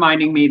is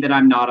reminding me that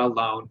I'm not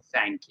alone.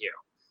 Thank you."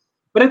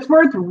 But it's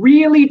worth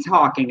really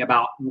talking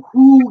about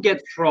who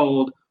gets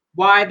trolled,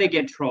 why they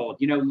get trolled.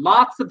 You know,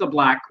 lots of the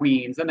Black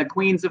queens and the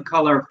queens of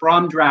color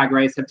from Drag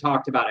Race have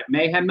talked about it.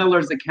 Mayhem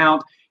Miller's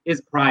account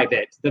is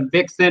private. The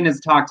Vixen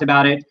has talked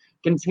about it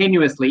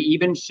continuously.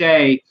 Even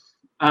Shay,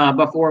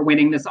 before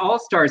winning this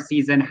All-Star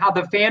season, how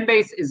the fan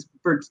base is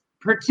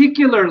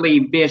particularly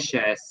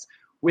vicious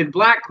with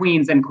Black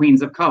queens and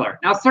queens of color.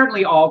 Now,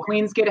 certainly all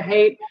queens get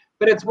hate,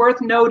 but it's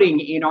worth noting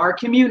in our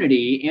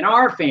community, in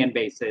our fan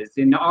bases,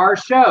 in our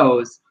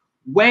shows,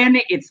 when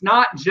it's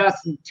not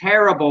just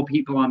terrible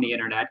people on the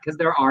internet, because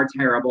there are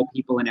terrible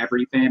people in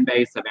every fan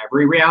base of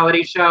every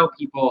reality show.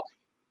 People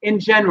in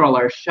general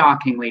are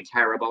shockingly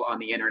terrible on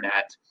the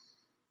internet.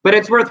 But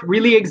it's worth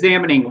really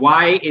examining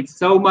why it's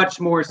so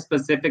much more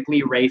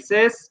specifically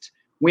racist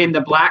when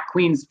the Black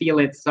queens feel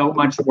it's so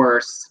much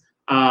worse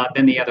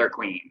than the other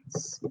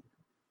queens.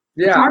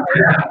 Yeah,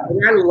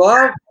 I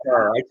love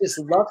her. I just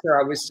love her.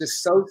 I was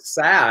just so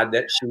sad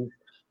that she's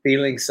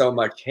feeling so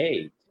much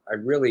hate. I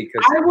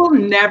will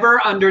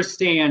never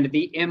understand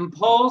the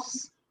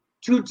impulse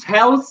to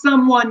tell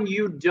someone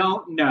you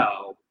don't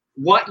know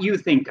what you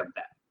think of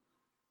them.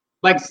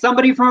 Like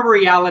somebody from a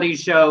reality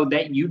show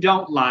that you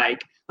don't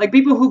like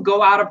people who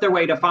go out of their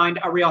way to find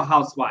a Real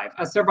Housewife,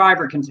 a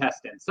Survivor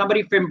contestant,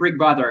 somebody from Big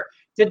Brother,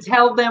 to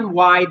tell them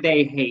why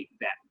they hate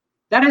them.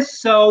 That is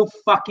so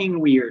fucking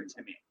weird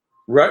to me.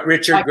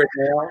 Richard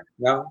Grenell?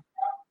 No.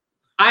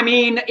 I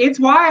mean, it's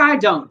why I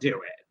don't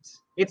do it.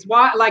 It's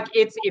why,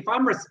 it's if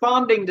I'm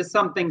responding to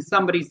something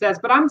somebody says,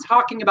 but I'm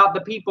talking about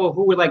the people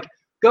who would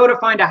go to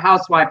find a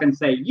housewife and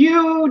say,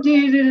 you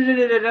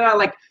did,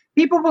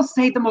 people will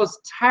say the most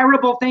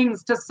terrible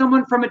things to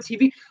someone from a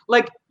TV.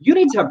 You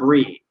need to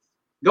breathe.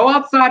 Go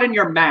outside in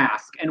your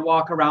mask and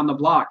walk around the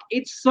block.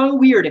 It's so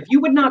weird. If you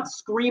would not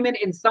scream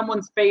it in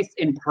someone's face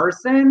in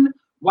person,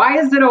 why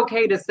is it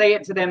okay to say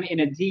it to them in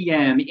a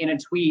DM, in a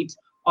tweet,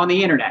 on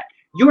the internet?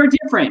 You're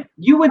different.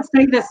 You would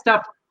say this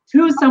stuff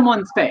to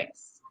someone's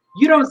face.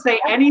 You don't say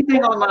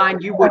anything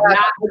online you would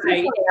not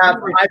say.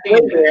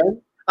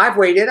 I've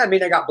waited. I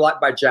mean, I got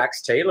blocked by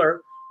Jax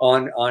Taylor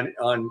from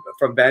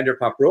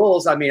Vanderpump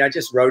Rules. I mean, I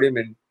just wrote him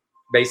and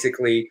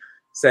basically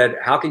said,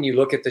 how can you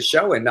look at the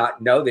show and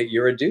not know that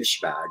you're a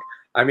douchebag?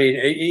 I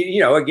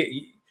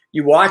mean,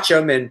 you watch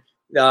them, and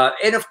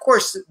of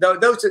course,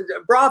 those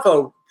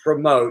Bravo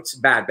promotes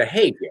bad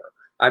behavior.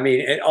 I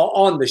mean,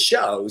 on the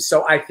show.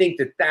 So I think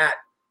that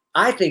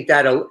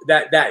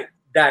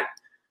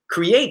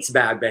creates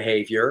bad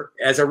behavior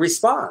as a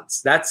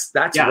response. That's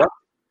right.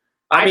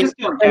 I just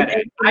don't get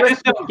it. I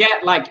just don't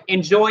get like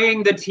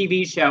enjoying the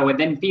TV show and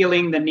then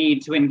feeling the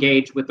need to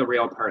engage with the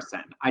real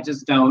person. I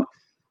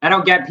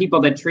don't get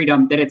people that treat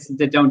them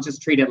that don't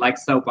just treat it like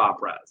soap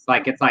operas.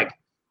 Like it's like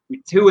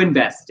too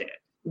invested.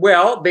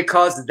 Well,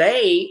 because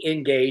they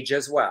engage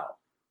as well.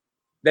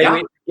 They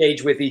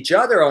engage with each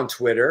other on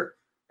Twitter.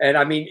 And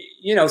I mean,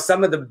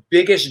 some of the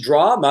biggest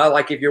drama,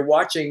 like if you're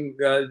watching,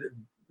 the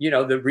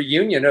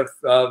reunion of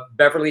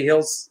Beverly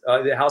Hills,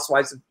 the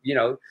Housewives, of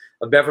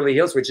Beverly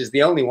Hills, which is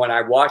the only one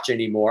I watch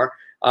anymore.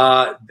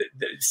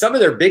 Some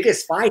of their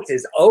biggest fights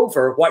is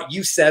over what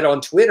you said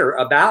on Twitter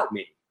about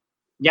me.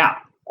 Yeah.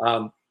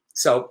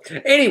 So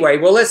anyway,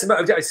 well, let's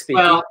speak.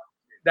 Well,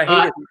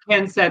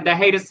 Ken said the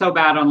hate is so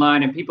bad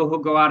online, and people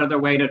who go out of their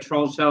way to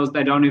troll shows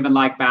they don't even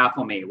like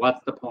baffle me.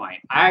 What's the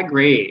point? I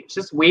agree. It's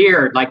just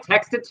weird. Like,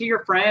 text it to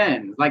your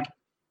friends. Like,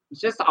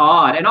 it's just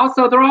odd. And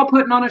also, they're all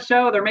putting on a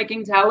show. They're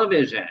making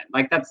television.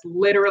 Like, that's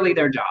literally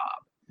their job.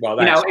 Well,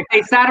 if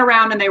they sat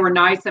around and they were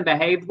nice and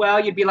behaved well,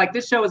 you'd be like,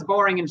 this show is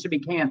boring and should be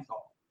canceled.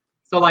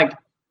 So, like,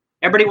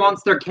 everybody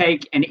wants their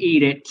cake and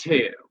eat it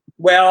too.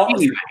 Well,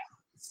 anyway.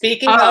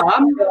 Speaking of,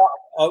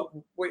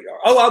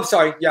 I'm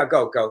sorry. Yeah,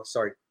 go.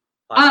 Sorry.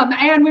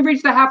 And we've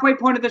reached the halfway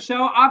point of the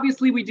show.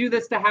 Obviously, we do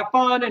this to have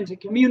fun and to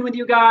commune with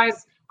you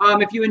guys.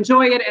 If you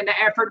enjoy it and the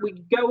effort, we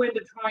go into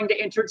trying to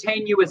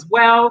entertain you as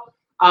well.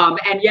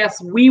 And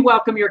yes, we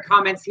welcome your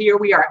comments here.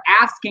 We are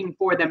asking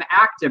for them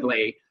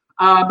actively.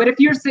 But if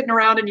you're sitting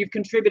around and you've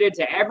contributed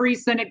to every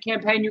Senate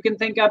campaign you can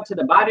think of, to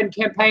the Biden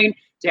campaign,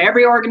 to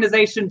every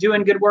organization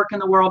doing good work in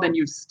the world, and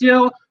you've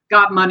still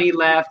got money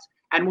left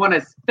and want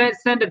to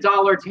send $1,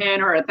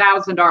 $10, or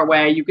 $1,000 our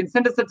way, you can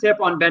send us a tip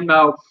on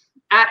Venmo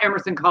at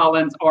Emerson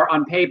Collins or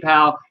on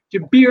PayPal to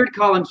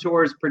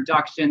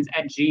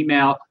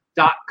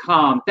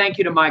beardcollinshoresproductions@gmail.com. Thank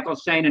you to Michael,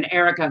 Shane, and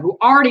Erica, who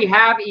already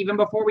have, even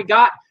before we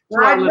got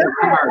to our little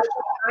commercial.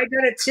 I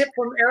got a tip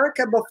from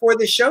Erica before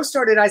the show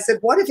started. I said,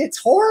 what if it's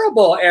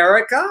horrible,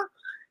 Erica?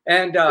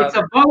 And it's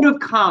a vote of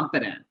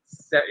confidence.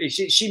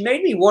 She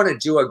made me want to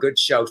do a good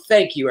show.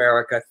 Thank you,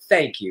 Erica.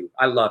 Thank you.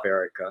 I love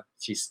Erica.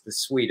 She's the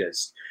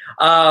sweetest.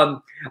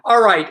 All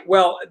right.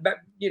 Well,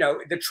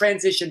 the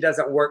transition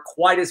doesn't work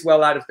quite as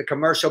well out of the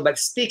commercial. But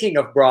speaking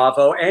of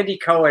Bravo, Andy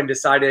Cohen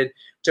decided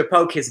to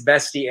poke his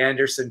bestie,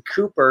 Anderson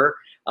Cooper.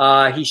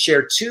 He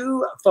shared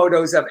 2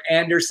 photos of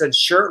Anderson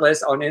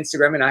shirtless on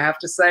Instagram. And I have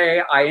to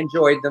say, I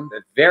enjoyed them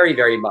very,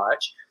 very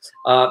much.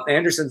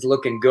 Anderson's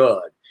looking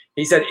good.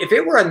 He said, if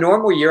it were a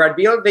normal year, I'd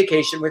be on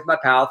vacation with my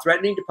pal,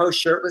 threatening to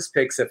post shirtless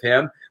pics of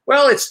him.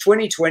 Well, it's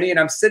 2020 and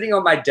I'm sitting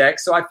on my deck,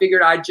 so I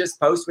figured I'd just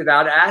post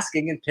without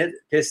asking and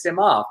pissed him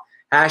off.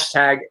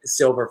 Hashtag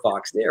Silver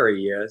Fox. There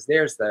he is.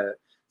 There's the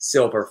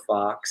Silver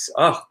Fox.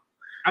 Oh,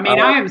 I mean,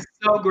 I am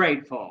so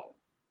grateful.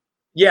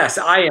 Yes,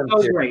 I am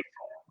so too. Grateful.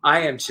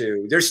 I am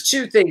too. There's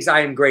 2 things I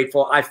am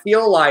grateful. I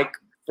feel like,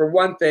 for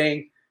one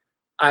thing,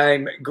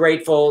 I'm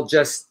grateful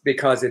just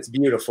because it's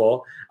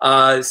beautiful.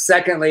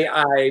 Secondly,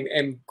 I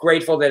am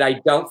grateful that I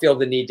don't feel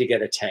the need to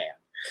get a tan.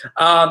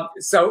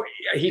 So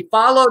he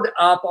followed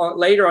up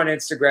later on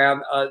Instagram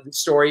the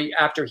story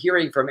after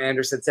hearing from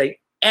Anderson saying,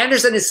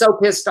 Anderson is so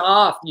pissed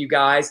off, you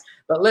guys.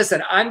 But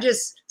listen, I'm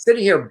just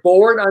sitting here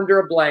bored under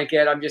a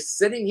blanket. I'm just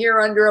sitting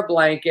here under a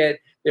blanket.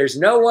 There's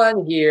no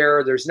one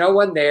here. There's no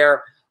one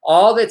there.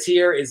 All that's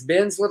here is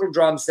Ben's little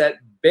drum set.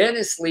 Ben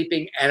is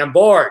sleeping and I'm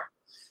bored.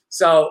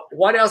 So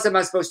what else am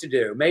I supposed to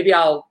do? Maybe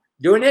I'll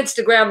do an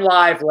Instagram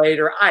live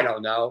later. I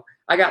don't know.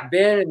 I got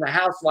Ben and the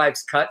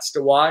Housewives cuts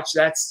to watch.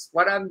 That's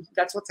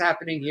what's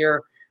happening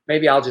here.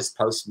 Maybe I'll just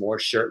post more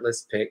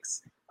shirtless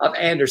pics of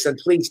Anderson.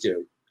 Please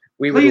do.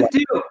 Please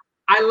do.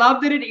 I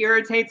love that it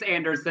irritates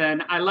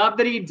Anderson. I love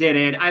that he did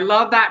it. I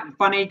love that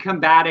funny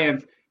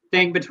combative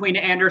thing between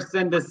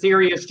Anderson, the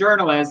serious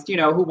journalist,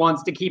 who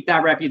wants to keep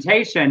that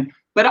reputation.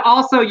 But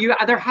also,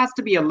 there has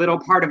to be a little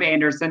part of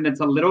Anderson that's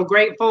a little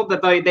grateful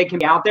that they can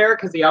be out there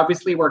because he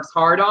obviously works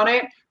hard on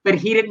it, but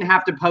he didn't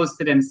have to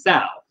post it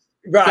himself.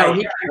 Right. So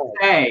he can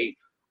say,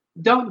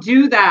 don't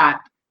do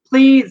that.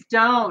 Please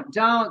don't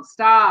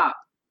stop.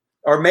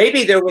 Or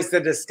maybe there was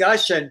the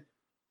discussion,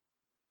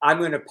 I'm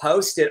going to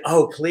post it.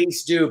 Oh,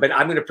 please do. But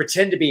I'm going to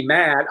pretend to be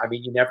mad. I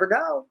mean, you never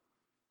know.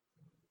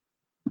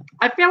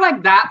 I feel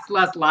like that's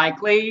less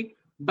likely,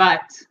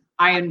 but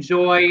I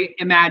enjoy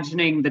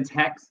imagining the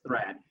text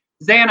thread.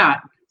 Xana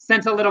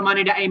sent a little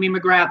money to Amy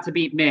McGrath to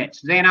beat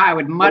Mitch. Xana, I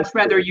would much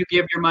rather you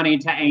give your money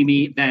to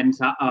Amy than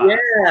to us.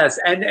 Yes,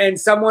 and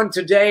someone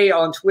today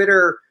on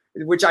Twitter,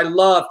 which I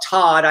love,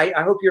 Todd.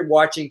 I hope you're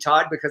watching,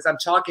 Todd, because I'm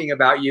talking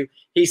about you.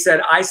 He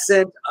said I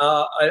sent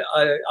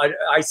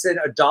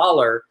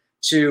 $1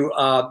 to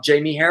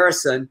Jamie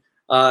Harrison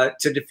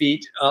to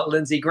defeat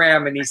Lindsey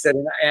Graham, and he said,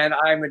 and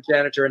I'm a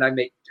janitor and I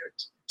make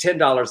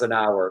 $10 an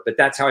hour, but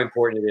that's how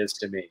important it is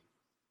to me.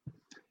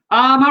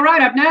 All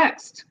right, up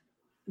next.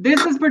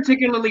 This is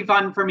particularly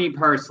fun for me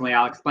personally.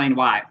 I'll explain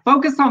why.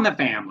 Focus on the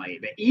Family,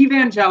 the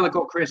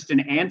evangelical Christian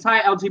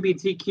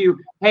anti-LGBTQ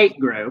hate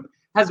group,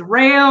 has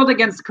railed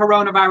against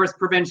coronavirus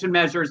prevention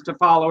measures to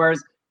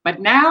followers, but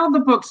now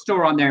the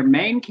bookstore on their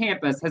main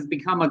campus has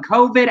become a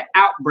COVID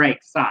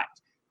outbreak site.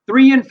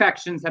 3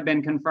 infections have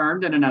been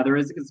confirmed and another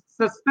is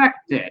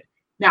suspected.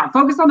 Now,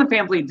 Focus on the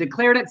Family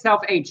declared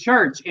itself a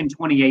church in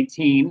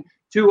 2018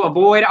 to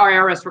avoid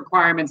IRS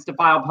requirements to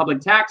file public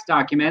tax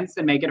documents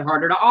and make it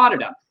harder to audit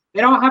them. They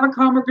don't have a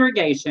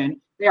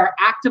congregation. They are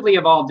actively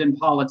involved in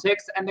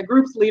politics, and the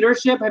group's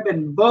leadership have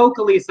been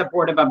vocally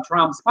supportive of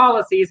Trump's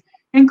policies,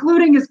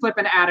 including his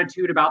flippant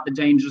attitude about the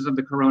dangers of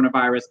the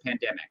coronavirus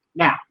pandemic.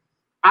 Now,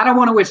 I don't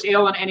want to wish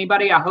ill on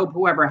anybody. I hope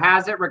whoever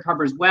has it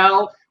recovers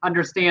well,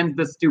 understands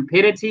the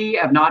stupidity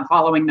of not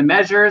following the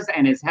measures,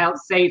 and is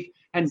safe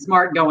and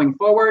smart going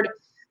forward.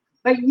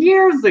 But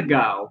years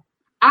ago,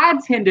 I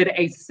attended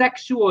a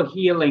sexual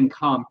healing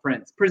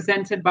conference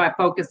presented by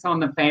Focus on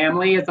the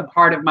Family as a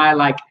part of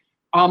my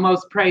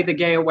almost pray the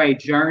gay away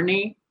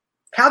journey.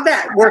 How'd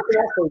that work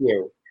out for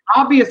you?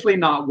 Obviously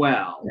not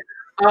well.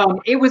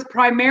 It was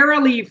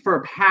primarily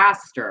for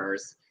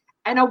pastors.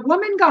 And a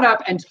woman got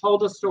up and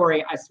told a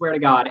story, I swear to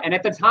God. And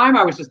at the time,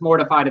 I was just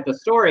mortified at the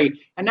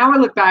story. And now I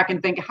look back and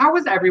think, how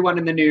was everyone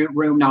in the new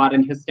room not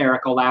in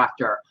hysterical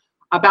laughter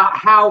about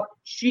how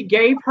she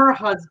gave her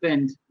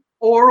husband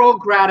oral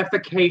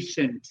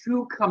gratification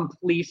to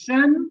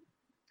completion,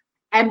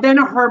 and then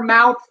her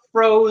mouth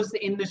froze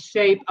in the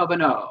shape of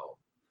an O.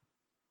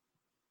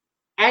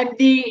 And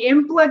the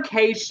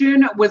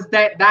implication was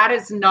that that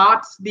is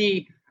not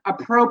the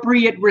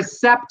appropriate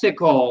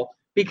receptacle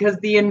because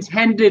the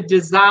intended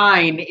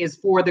design is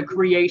for the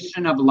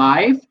creation of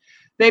life.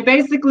 They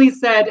basically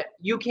said,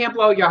 you can't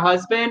blow your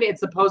husband.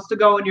 It's supposed to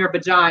go in your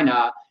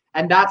vagina.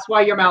 And that's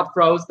why your mouth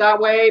froze that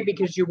way,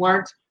 because you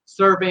weren't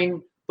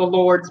serving the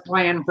Lord's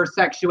plan for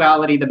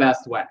sexuality the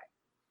best way.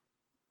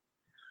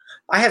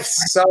 I have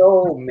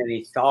so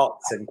many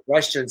thoughts and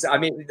questions. I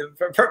mean,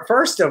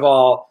 first of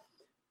all,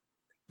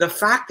 the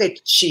fact that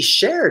she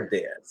shared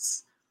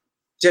this,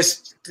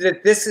 just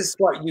that this is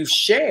what you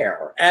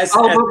share as,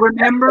 but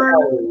remember,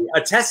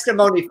 a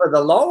testimony for the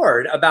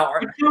Lord about.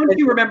 Don't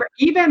you remember,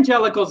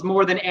 evangelicals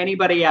more than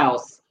anybody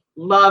else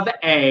love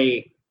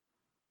a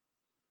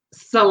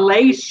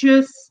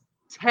salacious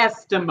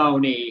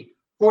testimony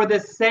for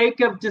the sake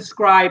of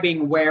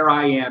describing where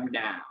I am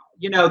now.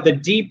 You know, the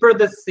deeper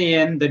the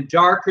sin, the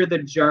darker the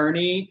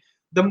journey,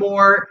 the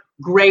more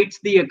great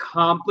the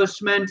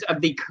accomplishment of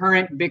the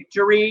current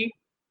victory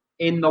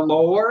in the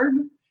Lord.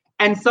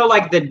 And so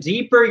the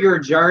deeper your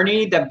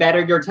journey, the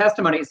better your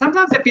testimony.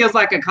 Sometimes it feels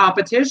like a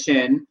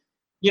competition,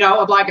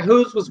 of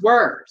whose was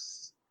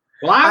worse.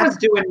 Well, I was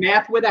doing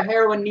meth with a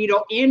heroin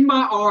needle in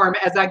my arm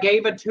as I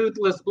gave a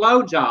toothless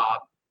blowjob,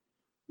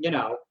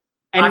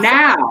 and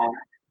now,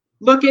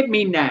 look at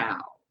me now.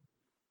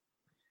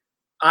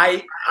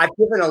 I've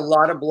given a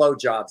lot of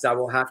blowjobs, I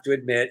will have to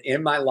admit,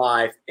 in my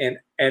life. And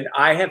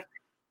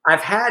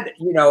I've had,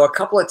 a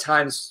couple of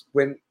times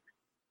when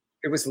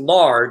it was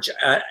large,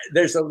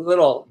 there's a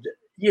little,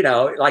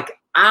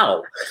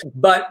 ow,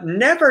 but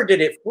never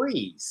did it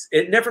freeze.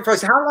 It never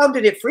froze. How long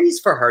did it freeze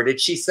for her? Did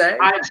she say?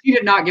 She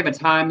did not give a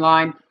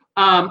timeline.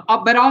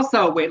 But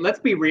also, wait, let's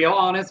be real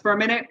honest for a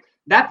minute.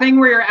 That thing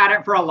where you're at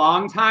it for a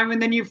long time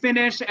and then you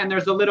finish and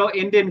there's a little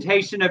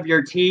indentation of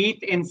your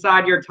teeth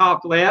inside your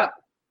top lip.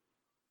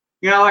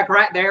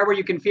 Right there where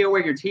you can feel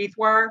where your teeth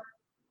were.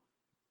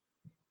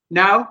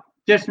 No?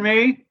 Just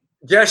me?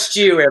 Just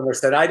you,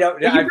 Emerson. I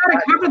don't. You've got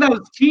to cover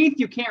those teeth.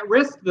 You can't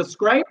risk the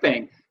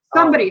scraping.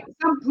 Somebody,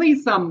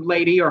 please, some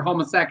lady or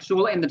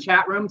homosexual in the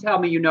chat room, tell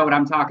me you know what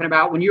I'm talking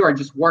about when you are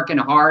just working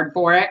hard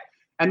for it.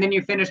 And then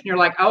you finish and you're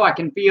like, oh, I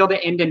can feel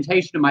the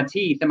indentation of my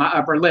teeth in my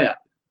upper lip.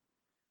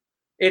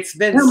 It's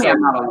been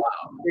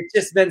it's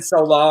just been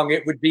so long.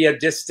 It would be a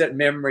distant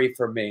memory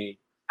for me.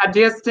 A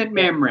distant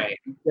memory.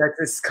 That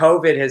this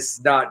COVID has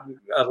not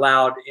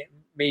allowed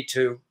me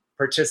to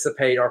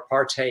participate or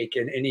partake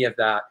in any of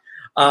that.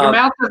 Your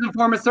mouth doesn't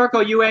form a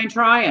circle. You ain't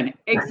trying.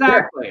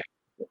 Exactly.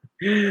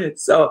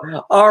 So,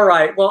 all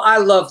right. Well, I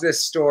love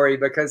this story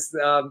because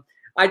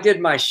I did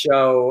my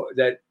show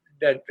that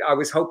I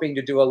was hoping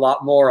to do a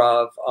lot more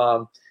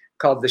of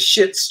called The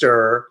Shit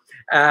Stir.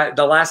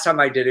 The last time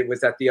I did it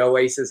was at the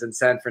Oasis in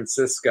San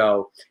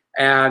Francisco.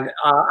 And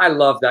I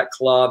love that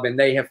club. And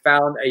they have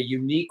found a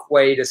unique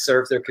way to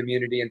serve their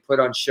community and put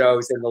on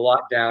shows in the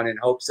lockdown in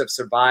hopes of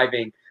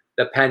surviving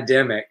the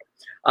pandemic.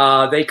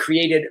 They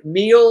created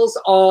Meals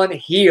on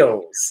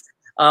Heels,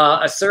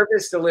 a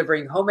service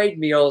delivering homemade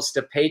meals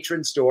to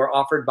patrons' door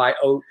offered by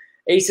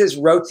Ace's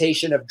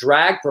rotation of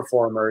drag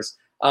performers.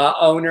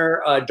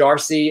 Owner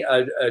Darcy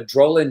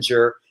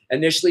Drollinger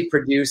initially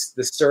produced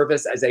the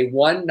service as a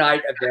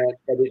one-night event,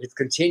 but it has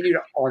continued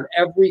on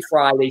every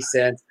Friday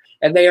since.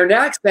 And they are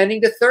now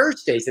expanding to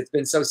Thursdays. It's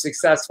been so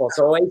successful.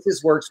 So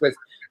Oasis works with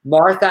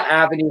Martha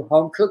Avenue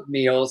home-cooked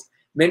meals.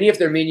 Many of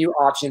their menu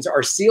options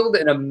are sealed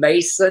in a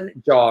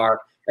mason jar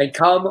and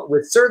come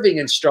with serving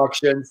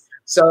instructions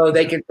so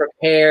they can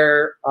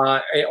prepare,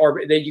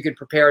 or then you can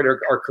prepare it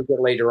or cook it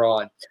later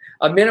on.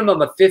 A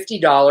minimum of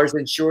 $50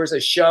 ensures a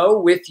show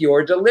with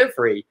your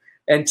delivery,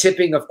 and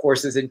tipping, of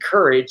course, is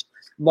encouraged.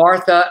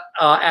 Martha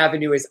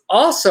Avenue is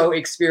also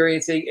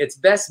experiencing its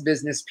best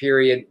business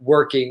period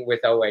working with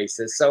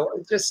Oasis. So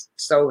just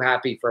so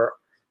happy for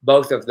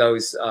both of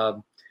those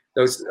venues.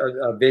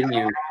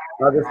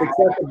 The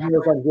success of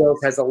Meals on Wheels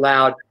has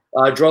allowed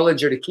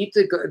Drollinger to keep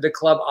the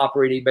club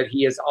operating, but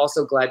he is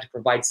also glad to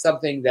provide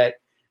something that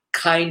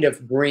kind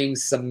of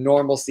brings some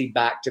normalcy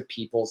back to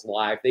people's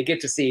life. They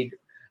get to see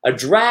a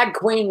drag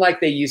queen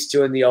like they used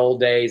to in the old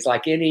days,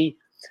 like any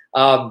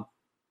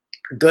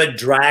good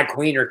drag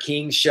queen or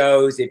king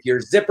shows. If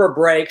your zipper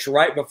breaks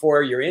right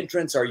before your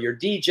entrance or your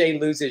DJ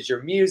loses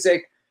your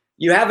music,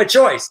 you have a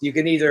choice. You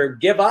can either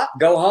give up,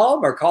 go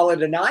home, or call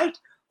it a night,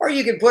 or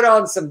you can put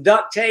on some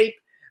duct tape,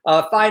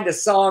 find a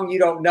song you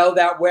don't know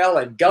that well,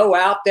 and go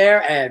out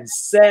there and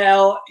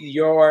sell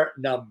your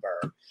number.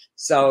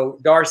 So,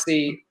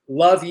 Darcy,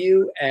 love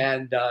you,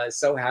 and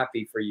so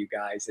happy for you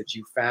guys that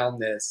you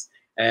found this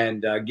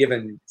and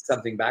given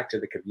something back to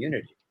the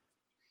community.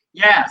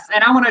 Yes,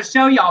 and I want to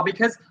show y'all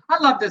because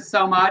I love this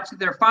so much.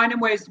 They're finding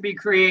ways to be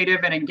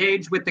creative and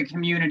engage with the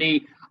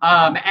community.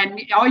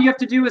 And all you have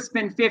to do is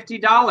spend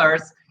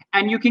 $50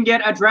 and you can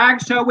get a drag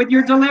show with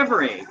your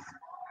delivery.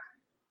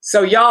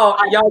 So y'all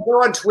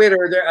go on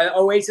Twitter,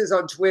 Oasis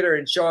on Twitter,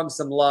 and show them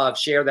some love.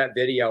 Share that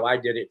video. I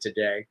did it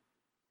today.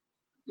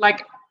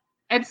 Like,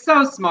 it's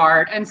so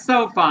smart and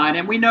so fun.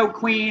 And we know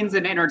queens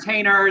and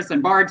entertainers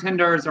and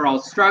bartenders are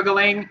all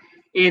struggling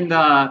in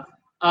the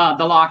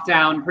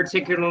lockdown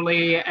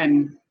particularly,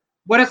 and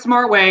what a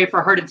smart way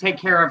for her to take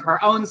care of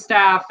her own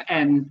staff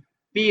and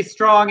be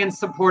strong and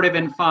supportive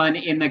and fun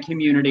in the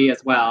community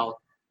as well.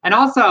 And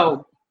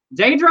also,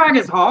 day drag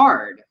is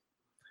hard.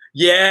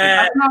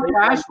 Yeah, that's not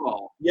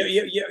casual.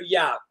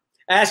 Yeah.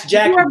 Ask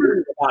Jackie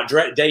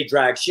about day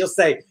drag. She'll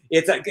say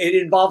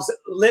it involves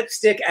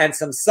lipstick and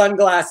some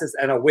sunglasses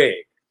and a wig.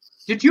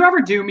 Did you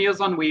ever do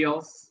Meals on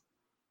Wheels?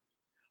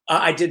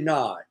 I did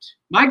not.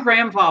 My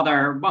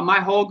grandfather, my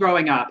whole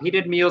growing up, he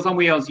did Meals on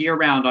Wheels year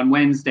round on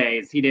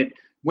Wednesdays. He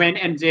went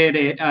and did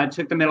it,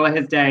 took the middle of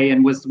his day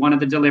and was one of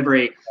the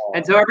delivery.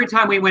 And so every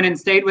time we went and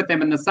stayed with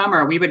him in the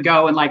summer, we would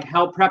go and like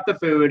help prep the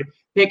food,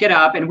 pick it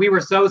up. And we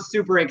were so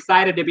super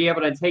excited to be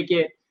able to take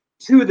it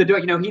to the door.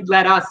 You know, he'd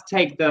let us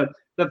take the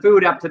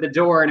food up to the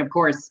door. And of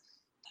course,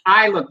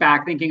 I look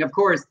back thinking, of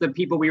course, the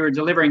people we were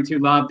delivering to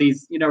love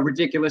these, you know,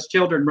 ridiculous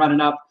children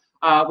running up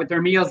with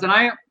their meals. And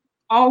I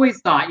always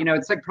thought, you know,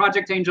 it's like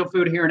Project Angel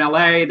Food here in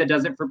LA that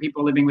does it for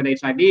people living with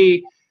HIV,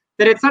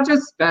 that it's such a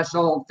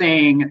special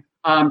thing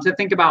to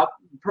think about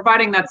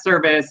providing that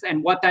service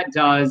and what that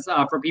does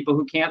for people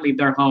who can't leave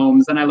their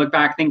homes. And I look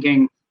back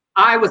thinking,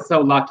 I was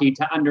so lucky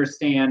to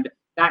understand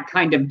that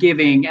kind of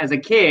giving as a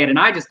kid. And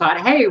I just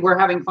thought, hey, we're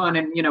having fun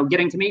and, you know,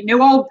 getting to meet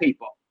new old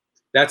people.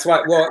 That's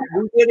why, well,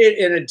 we did it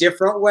in a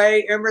different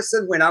way,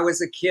 Emerson. When I was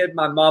a kid,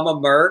 my mama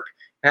Merck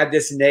had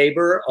this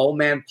neighbor, Old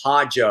Man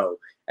Pajo.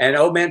 And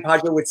Old Man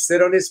Pajo would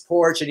sit on his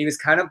porch, and he was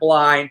kind of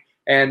blind.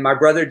 And my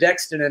brother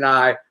Dexton and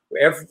I,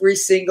 every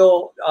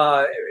single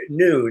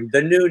noon,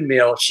 the noon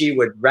meal, she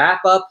would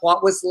wrap up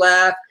what was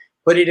left,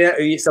 put it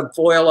in some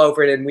foil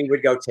over it, and we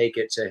would go take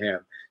it to him.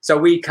 So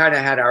we kind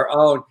of had our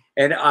own.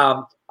 And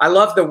I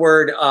love the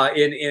word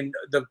in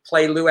the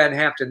play Lou Ann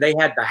Hampton. They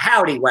had the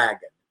howdy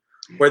wagon,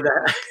 where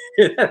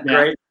the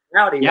great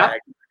howdy wagon.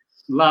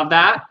 Love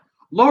that.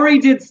 Lori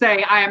did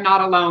say, I am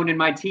not alone in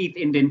my teeth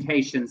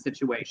indentation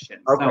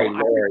situation. Okay, so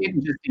I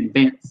didn't just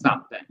invent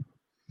something.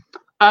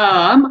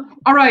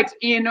 All right,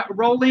 in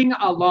rolling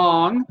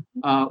along,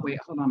 wait,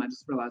 hold on, I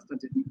just realized I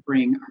didn't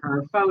bring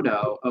her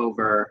photo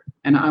over,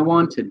 and I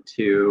wanted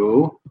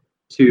to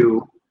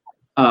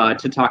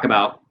talk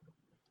about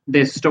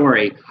this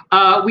story.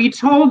 We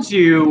told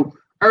you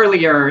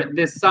earlier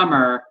this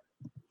summer,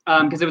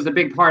 because it was a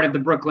big part of the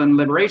Brooklyn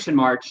Liberation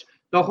March,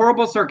 the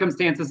horrible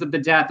circumstances of the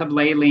death of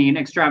Layleen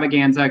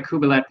Extravaganza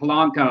Kubelet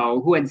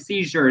Polanco, who had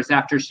seizures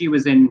after she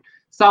was in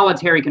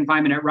solitary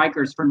confinement at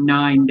Rikers for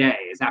 9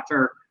 days.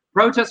 After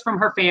protests from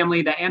her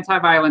family, the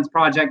Anti-Violence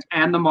Project,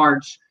 and the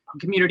march,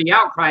 community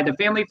outcry, the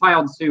family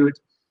filed suit.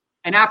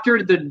 And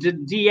after the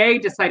DA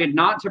decided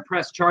not to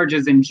press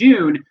charges in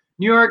June,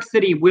 New York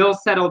City will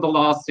settle the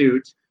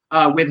lawsuit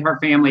with her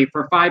family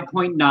for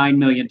 $5.9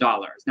 million.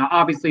 Now,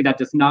 obviously, that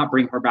does not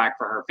bring her back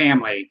for her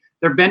family.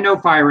 There have been no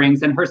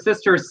firings, and her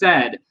sister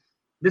said,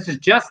 this is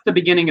just the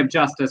beginning of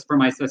justice for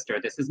my sister.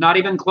 This is not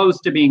even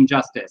close to being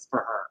justice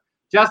for her.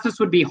 Justice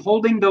would be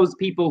holding those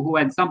people who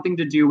had something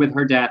to do with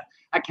her death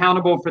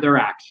accountable for their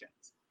actions.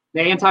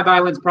 The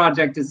Anti-Violence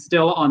Project is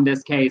still on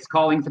this case,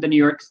 calling for the New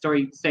York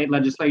State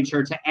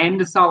Legislature to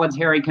end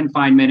solitary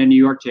confinement in New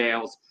York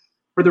jails,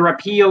 for the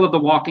repeal of the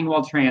walking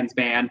while trans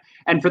ban,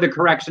 and for the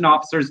correction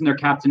officers and their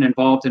captain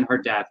involved in her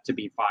death to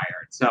be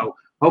fired. So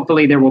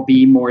hopefully there will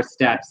be more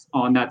steps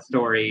on that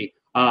story,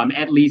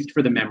 at least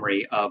for the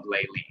memory of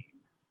Layleen.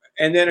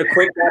 And then a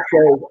quick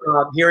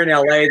update here in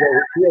LA,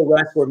 the 2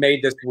 arrests were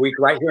made this week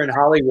right here in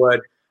Hollywood.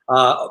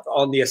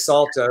 on the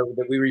assault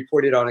that we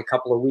reported on a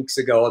couple of weeks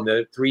ago on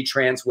the 3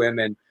 trans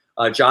women,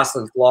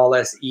 Jocelyn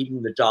Flawless,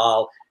 Eden the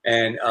Doll,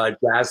 and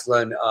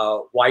Jaslyn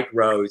White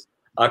Rose.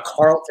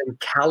 Carlton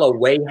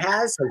Calloway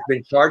has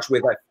been charged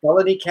with a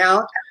felony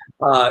count,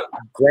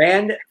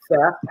 grand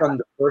theft from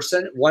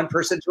one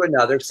person to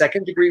another,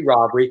 second-degree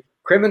robbery,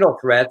 criminal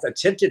threats,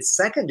 attempted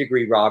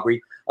second-degree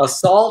robbery,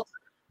 assault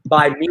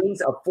by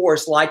means of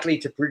force likely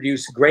to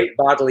produce great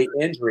bodily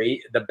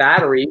injury, the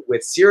battery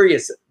with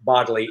serious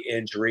bodily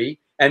injury,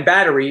 and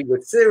battery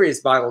with serious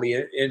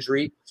bodily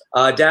injury.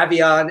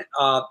 Davion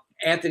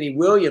Anthony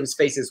Williams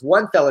faces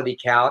 1 felony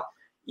count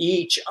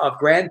each of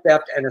grand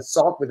theft and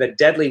assault with a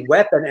deadly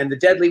weapon, and the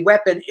deadly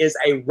weapon is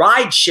a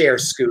rideshare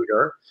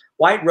scooter.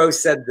 White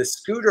Rose said the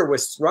scooter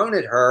was thrown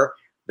at her.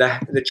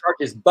 The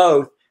charges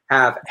both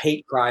have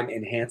hate crime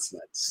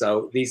enhancement.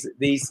 So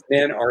these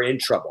men are in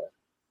trouble.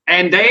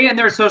 And they and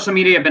their social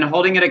media have been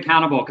holding it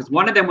accountable, because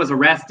one of them was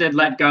arrested,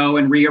 let go,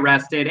 and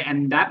rearrested.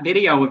 And that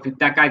video of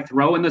that guy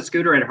throwing the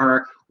scooter at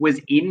her was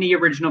in the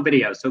original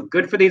video. So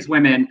good for these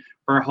women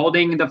for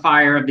holding the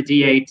fire of the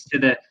D8 to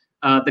the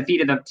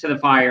feet of the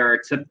fire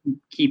to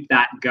keep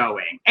that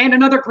going. And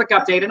another quick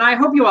update, and I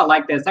hope you all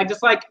like this. I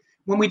just like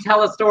when we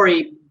tell a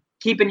story,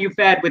 keeping you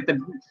fed with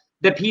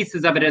the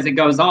pieces of it as it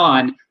goes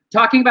on.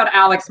 Talking about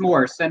Alex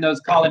Morse and those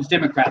college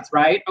Democrats,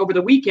 right? Over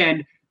the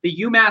weekend, the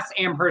UMass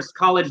Amherst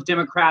College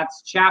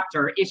Democrats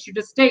chapter issued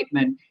a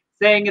statement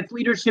saying its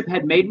leadership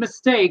had made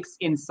mistakes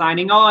in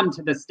signing on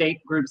to the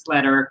state group's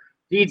letter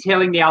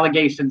detailing the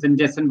allegations and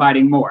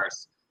disinviting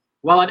Morse.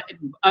 Well,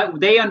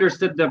 they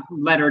understood the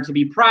letter to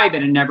be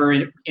private and never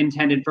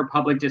intended for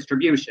public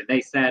distribution.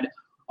 They said,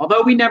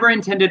 although we never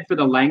intended for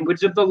the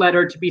language of the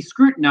letter to be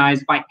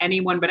scrutinized by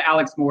anyone but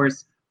Alex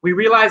Morse, we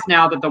realize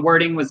now that the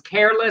wording was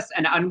careless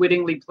and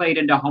unwittingly played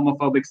into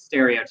homophobic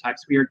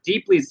stereotypes. We are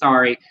deeply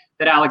sorry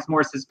that Alex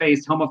Morse has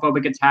faced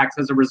homophobic attacks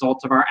as a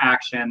result of our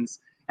actions,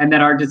 and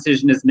that our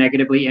decision has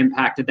negatively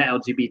impacted the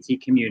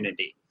LGBT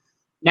community.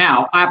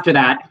 Now, after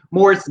that,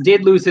 Morse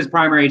did lose his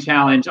primary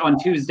challenge on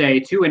Tuesday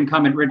to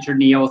incumbent Richard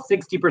Neal,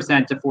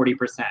 60% to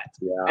 40%.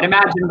 Yeah. And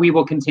imagine we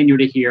will continue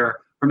to hear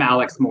from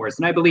Alex Morse.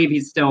 And I believe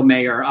he's still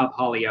mayor of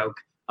Holyoke.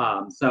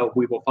 So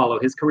we will follow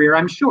his career,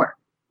 I'm sure.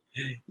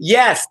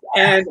 Yes,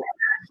 and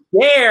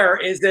Cher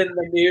is in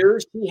the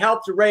news. She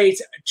helped raise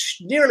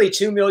nearly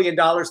 $2 million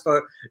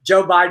for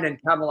Joe Biden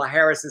and Kamala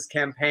Harris's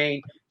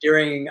campaign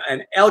during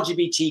an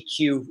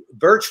LGBTQ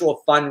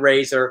virtual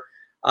fundraiser.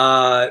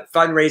 Out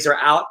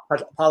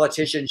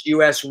politicians,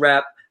 U.S.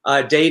 Rep.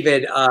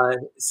 David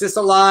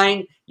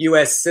Cicilline,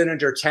 U.S.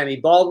 Senator Tammy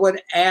Baldwin,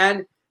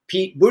 and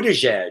Pete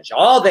Buttigieg,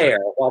 all there.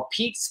 While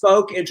Pete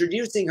spoke,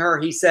 introducing her,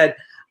 he said,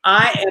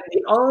 I am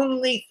the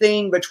only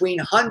thing between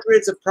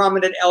hundreds of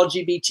prominent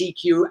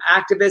LGBTQ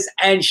activists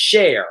and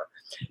Cher.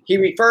 He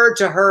referred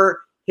to her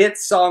hit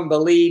song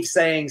Believe,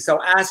 saying,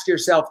 so ask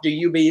yourself, do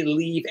you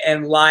believe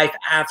in life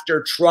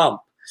after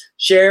Trump?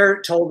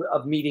 Cher told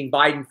of meeting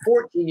Biden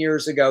 14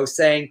 years ago,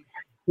 saying,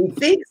 he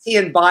thinks he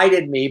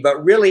invited me,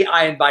 but really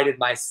I invited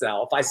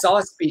myself. I saw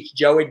a speech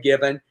Joe had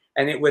given,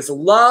 and it was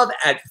love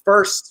at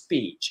first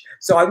speech.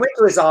 So I went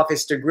to his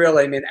office to grill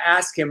him and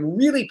ask him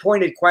really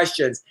pointed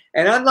questions.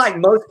 And unlike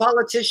most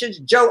politicians,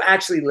 Joe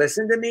actually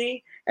listened to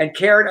me and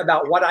cared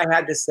about what I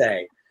had to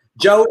say.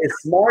 Joe is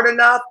smart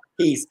enough.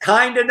 He's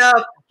kind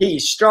enough.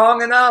 He's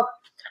strong enough.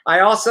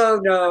 I also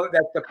know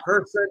that the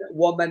person,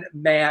 woman,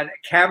 man,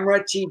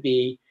 camera,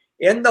 TV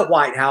in the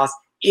White House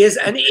is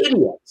an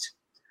idiot.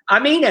 I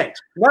mean it.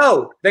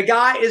 No, the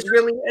guy is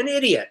really an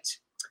idiot.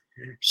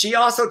 She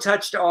also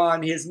touched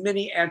on his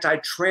many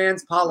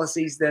anti-trans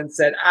policies, then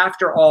said,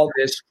 after all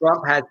this,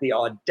 Trump has the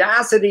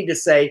audacity to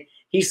say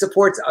he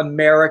supports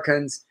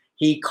Americans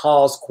he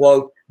calls,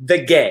 quote, the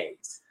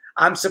gays.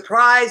 I'm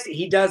surprised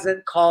he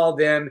doesn't call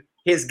them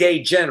his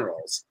gay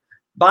generals.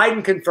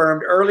 Biden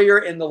confirmed earlier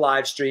in the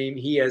live stream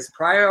he is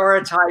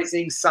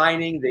prioritizing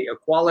signing the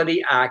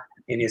Equality Act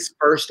in his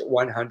first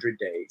 100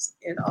 days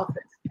in office.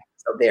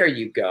 So there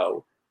you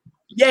go.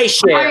 Yay,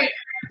 Cher.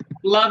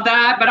 Love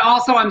that, but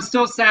also I'm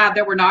still sad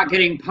that we're not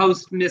getting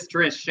post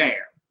mistress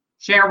Cher.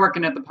 Cher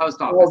working at the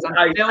post office. Well,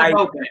 I'm still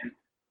hoping.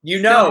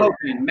 You know.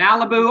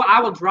 Malibu, I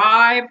will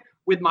drive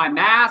with my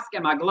mask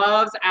and my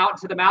gloves out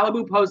to the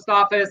Malibu post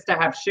office to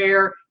have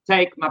Cher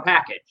take my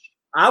package.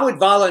 I would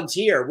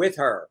volunteer with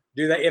her.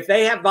 If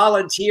they have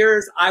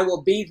volunteers, I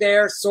will be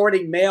there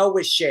sorting mail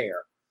with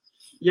Cher.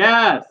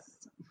 Yes.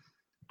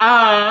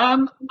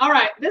 All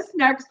right, this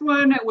next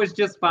one was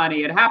just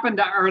funny. It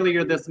happened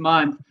earlier this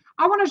month.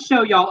 I want to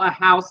show y'all a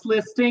house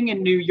listing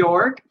in New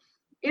York.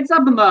 It's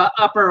up in the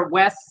Upper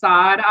West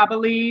Side, I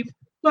believe.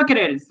 Look at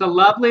it. It's the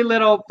lovely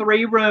little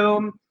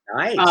 3-room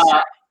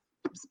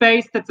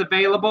space that's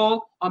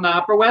available on the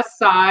Upper West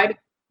Side.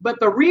 But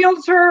the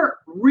realtor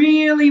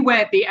really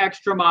went the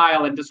extra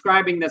mile in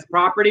describing this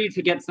property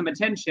to get some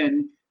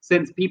attention,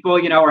 since people,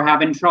 are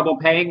having trouble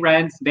paying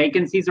rents.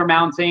 Vacancies are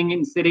mounting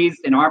in cities.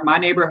 In my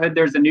neighborhood,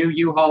 there's a new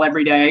U-Haul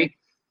every day.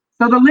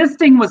 So the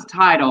listing was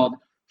titled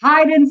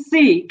Hide and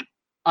Seek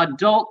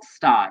Adult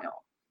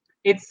Style.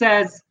 It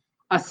says,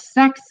 a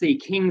sexy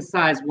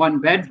king-size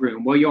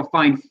one-bedroom where you'll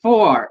find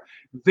 4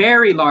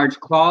 very large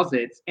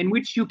closets in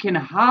which you can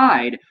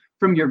hide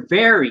from your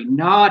very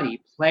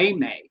naughty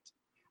playmate.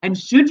 And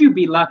should you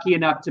be lucky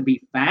enough to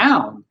be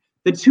found,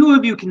 the 2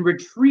 of you can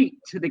retreat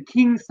to the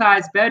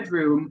king-size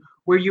bedroom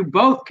where you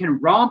both can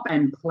romp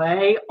and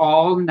play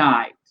all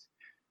night.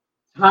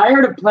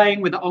 Tired of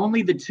playing with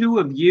only the 2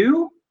 of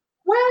you?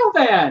 Well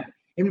then,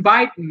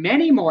 invite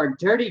many more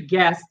dirty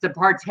guests to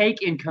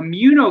partake in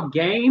communal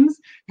games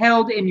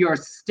held in your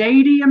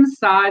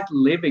stadium-sized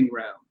living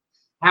room.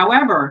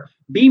 However,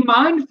 be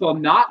mindful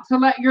not to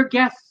let your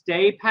guests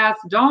stay past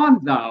dawn,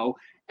 though,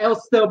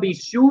 else they'll be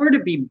sure to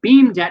be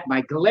beamed at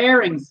by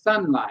glaring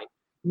sunlight.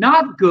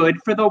 Not good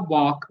for the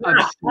walk of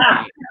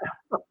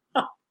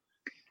shame.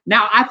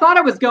 Now, I thought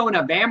I was going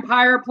to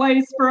vampire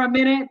place for a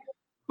minute,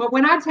 but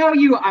when I tell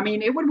you, I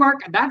mean, it would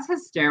work. That's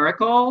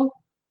hysterical.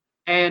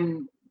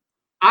 And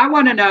I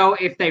want to know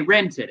if they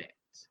rented it.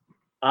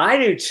 I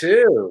do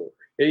too.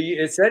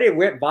 It said it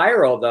went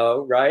viral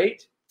though,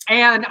 right?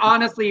 And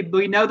honestly,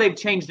 we know they've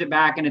changed it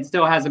back and it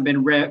still hasn't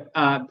been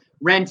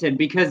rented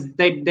because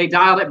they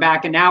dialed it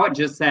back and now it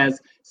just says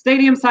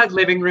stadium-sized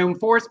living room,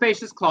 4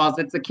 spacious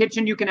closets, a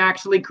kitchen you can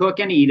actually cook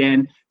and eat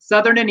in,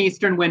 southern and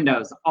eastern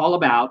windows, all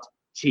about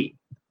cheap.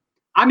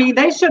 I mean,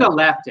 they should have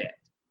left it.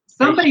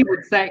 Somebody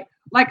would say,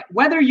 like,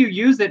 whether you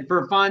use it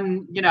for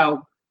fun, you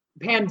know,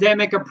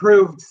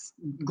 pandemic-approved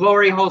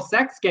glory hole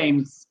sex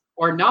games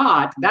or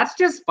not, that's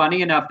just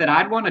funny enough that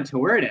I'd want to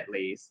tour it at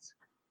least.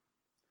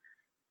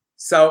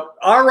 So,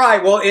 all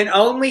right. Well, in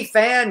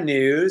OnlyFans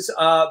news,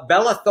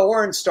 Bella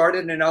Thorne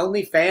started an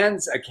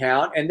OnlyFans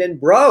account and then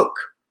broke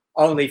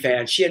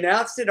OnlyFans. She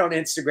announced it on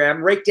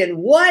Instagram, raked in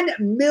 1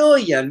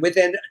 million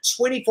within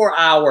 24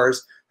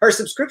 hours. Her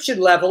subscription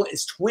level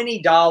is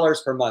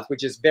 $20 per month,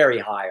 which is very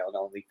high on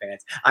OnlyFans,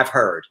 I've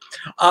heard.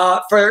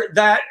 For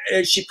that,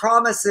 she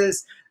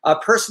promises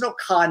personal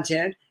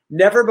content,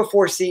 never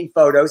before seen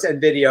photos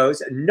and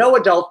videos, no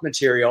adult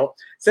material.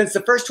 Since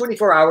the first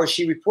 24 hours,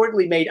 she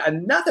reportedly made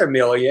another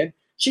million.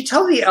 She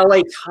told the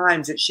LA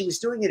Times that she was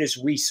doing it as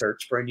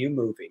research for a new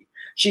movie.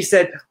 She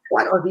said,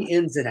 what are the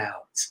ins and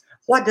outs?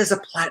 What does a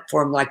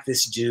platform like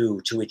this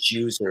do to its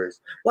users?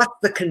 What's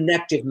the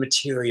connective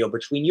material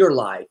between your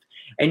life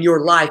and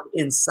your life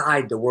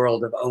inside the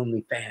world of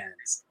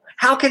OnlyFans?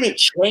 How can it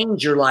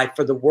change your life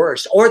for the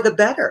worse or the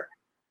better?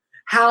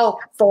 How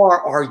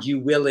far are you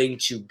willing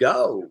to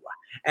go?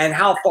 And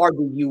how far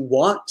do you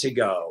want to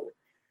go?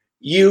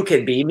 You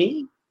can be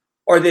me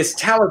or this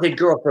talented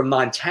girl from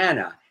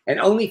Montana, and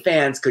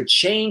OnlyFans could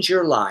change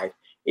your life.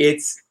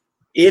 It's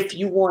if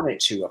you wanted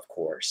to, of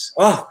course.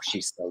 Oh,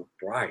 she's so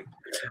bright.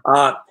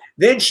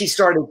 Then she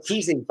started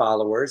teasing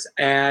followers,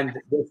 and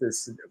this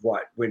is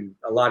when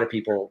a lot of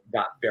people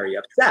got very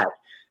upset.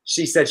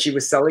 She said she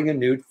was selling a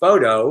nude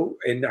photo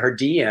in her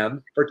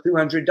DM for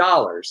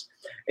 $200.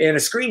 In a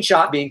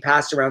screenshot being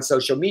passed around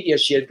social media,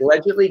 she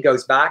allegedly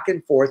goes back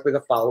and forth with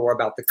a follower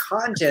about the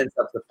contents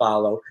of the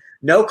follow.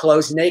 No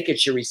clothes, naked,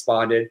 she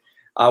responded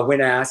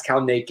when asked how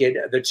naked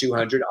the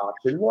 200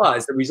 option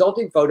was. The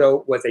resulting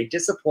photo was a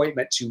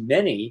disappointment to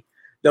many.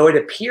 Though it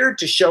appeared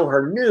to show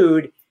her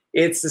nude,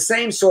 it's the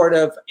same sort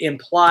of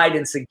implied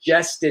and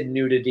suggested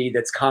nudity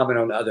that's common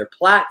on other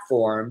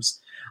platforms.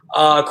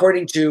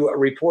 According to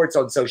reports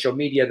on social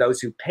media, those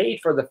who paid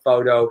for the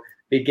photo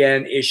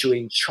began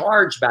issuing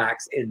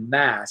chargebacks en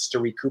masse to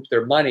recoup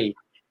their money.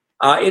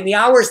 In the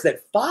hours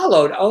that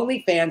followed,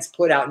 OnlyFans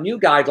put out new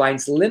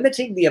guidelines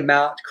limiting the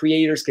amount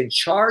creators can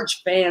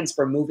charge fans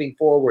for moving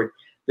forward.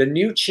 The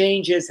new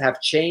changes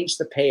have changed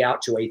the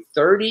payout to a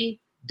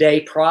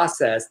 30-day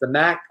process, the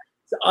max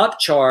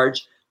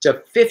upcharge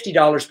to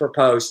 $50 per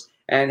post,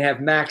 and have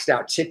maxed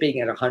out tipping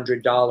at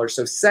 $100.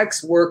 So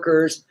sex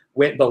workers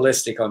went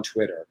ballistic on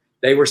Twitter.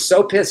 They were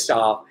so pissed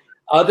off.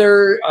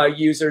 Other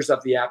users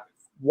of the app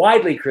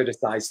widely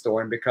criticized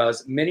Thorne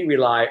because many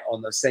rely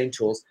on those same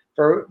tools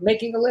for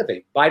making a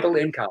living, vital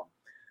income.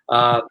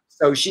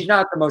 So she's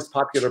not the most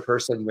popular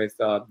person with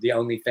the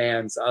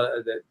OnlyFans,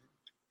 the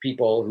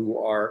people who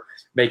are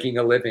making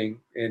a living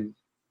in.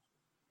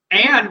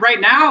 And right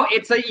now,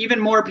 it's even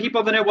more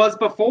people than it was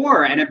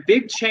before, and a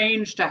big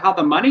change to how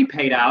the money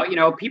paid out. You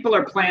know, people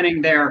are planning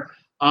their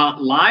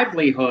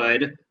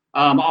livelihood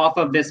off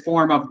of this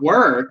form of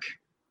work.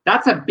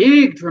 That's a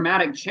big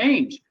dramatic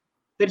change.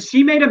 That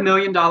she made $1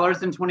 million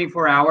in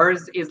 24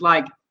 hours is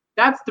like,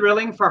 that's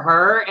thrilling for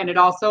her. And it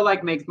also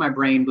like makes my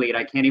brain bleed.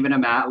 I can't even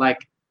imagine,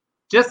 like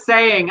just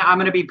saying I'm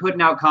going to be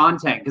putting out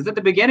content. Because at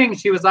the beginning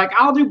she was like,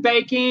 I'll do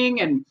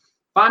baking and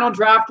final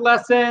draft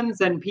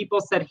lessons. And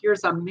people said,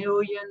 here's $1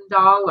 million.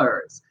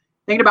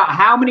 Thinking about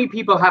how many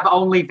people have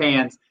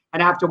OnlyFans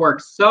and have to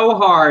work so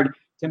hard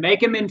to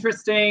make them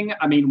interesting.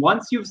 I mean,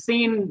 once you've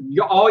seen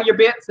all your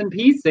bits and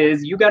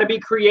pieces, you got to be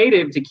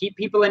creative to keep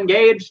people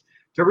engaged,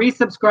 to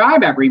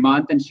resubscribe every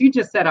month. And she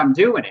just said, I'm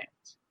doing it.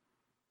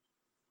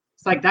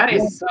 It's like, that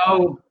is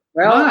so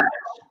much.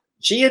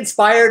 She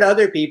inspired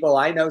other people.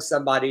 I know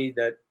somebody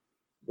that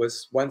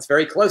was once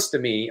very close to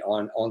me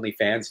on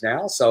OnlyFans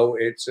now. So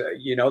it's,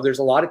 you know, there's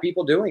a lot of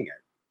people doing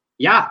it.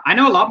 Yeah, I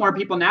know a lot more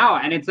people now,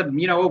 and it's a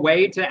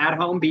way to at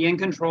home be in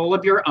control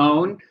of your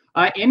own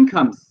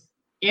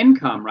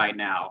income right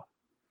now.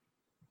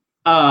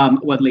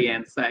 What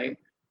Leanne say?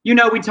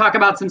 We talk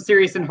about some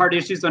serious and hard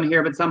issues on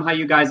here, but somehow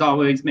you guys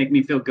always make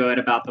me feel good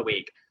about the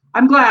week.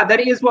 I'm glad that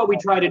is what we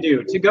try to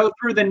do, to go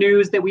through the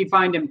news that we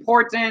find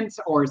important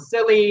or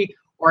silly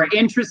or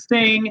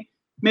interesting.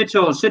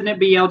 Mitchell, shouldn't it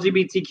be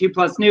LGBTQ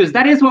plus news?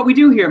 That is what we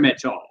do here,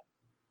 Mitchell.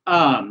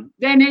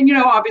 Then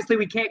obviously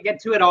we can't get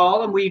to it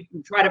all, and we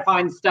try to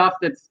find stuff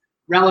that's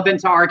relevant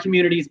to our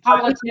community's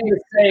politics.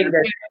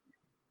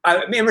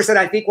 Emerson,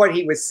 I think what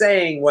he was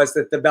saying was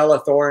that the Bella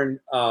Thorne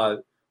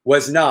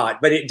was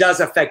not, but it does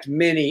affect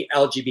many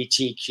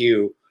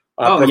LGBTQ.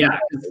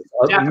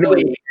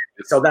 Definitely.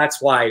 So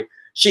that's why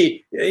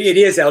it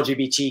is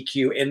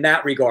LGBTQ in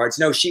that regards.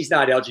 No, she's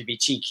not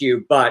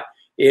LGBTQ, but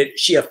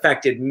she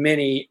affected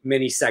many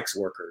sex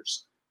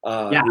workers.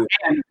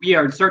 And we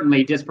are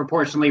certainly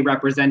disproportionately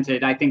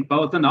represented, I think,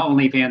 both in the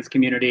OnlyFans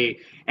community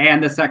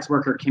and the sex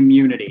worker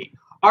community.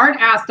 Art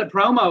asked a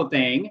promo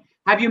thing.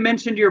 Have you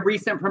mentioned your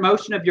recent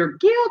promotion of your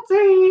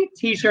Guilty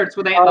t-shirts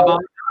with Aunt Lavon?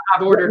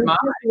 I've ordered mine.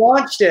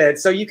 Launched it,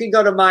 so you can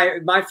go to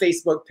my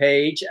Facebook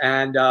page,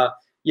 and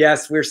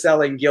yes, we're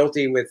selling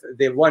Guilty with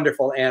the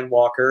wonderful Ann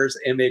Walker's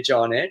image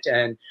on it,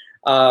 and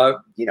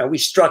we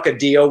struck a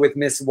deal with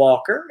Miss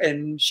Walker,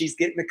 and she's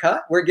getting the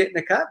cut. We're getting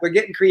the cut. We're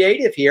getting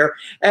creative here,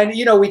 and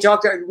we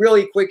talked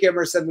really quick,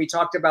 Emerson. We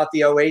talked about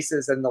the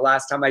Oasis, and the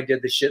last time I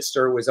did the shit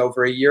stir was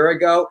over a year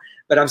ago,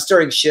 but I'm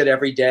stirring shit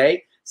every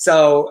day.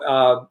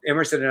 So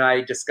Emerson and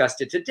I discussed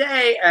it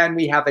today, and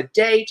we have a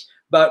date.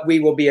 But we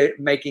will be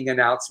making an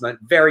announcement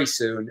very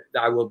soon.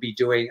 I will be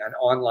doing an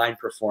online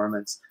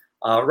performance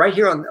right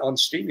here on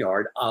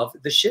StreamYard of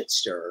the Shit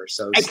Stirrer.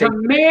 So a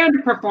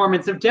command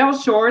performance of Del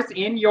Shores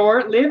in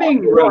your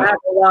living room. We'll have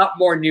a lot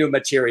more new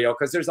material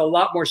because there's a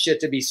lot more shit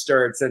to be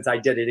stirred since I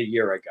did it a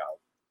year ago.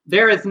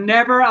 There is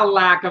never a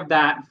lack of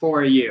that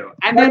for you.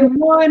 And then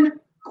one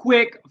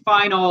quick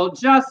final,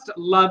 just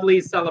lovely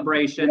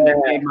celebration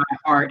that made my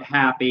heart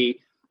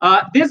happy.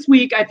 This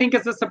week, I think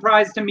is a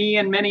surprise to me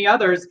and many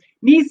others,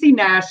 Niecy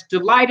Nash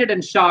delighted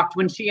and shocked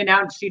when she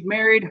announced she'd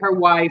married her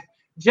wife,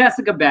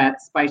 Jessica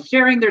Betts, by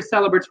sharing their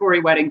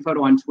celebratory wedding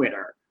photo on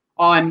Twitter.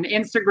 On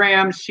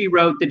Instagram, she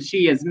wrote that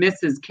she is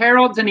Mrs.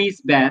 Carol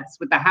Denise Betts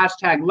with the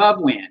hashtag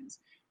 #LoveWins.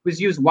 It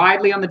was used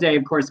widely on the day,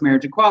 of course,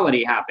 marriage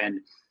equality happened.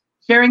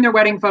 Sharing their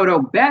wedding photo,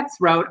 Betts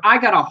wrote, "I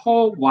got a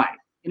whole wife."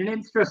 In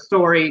an Insta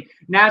story,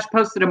 Nash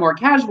posted a more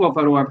casual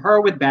photo of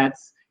her with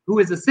Betts, who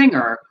is a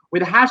singer,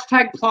 with a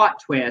hashtag plot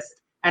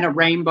twist and a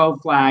rainbow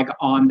flag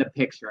on the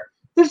picture.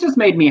 This just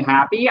made me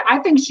happy. I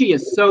think she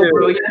is so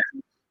brilliant.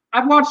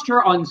 I've watched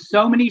her on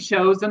so many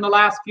shows in the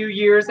last few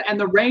years, and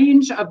the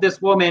range of this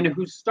woman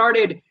who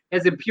started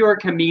as a pure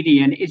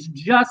comedian is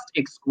just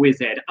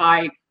exquisite.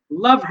 I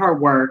love her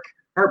work,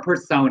 her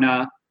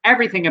persona,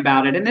 everything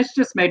about it. And this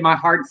just made my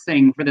heart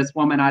sing for this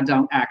woman I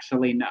don't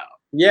actually know.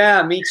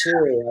 Yeah, me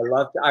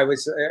too.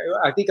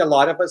 I think a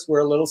lot of us were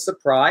a little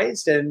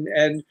surprised,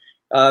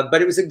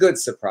 but it was a good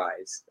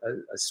surprise,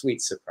 a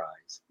sweet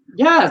surprise.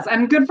 Yes,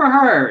 and good for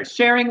her.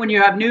 Sharing when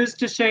you have news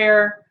to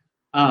share.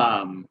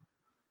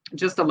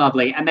 Just a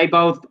lovely, and they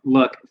both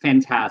look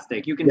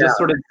fantastic. You can just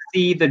sort of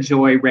see the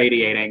joy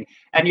radiating.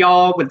 And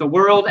y'all, with the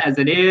world as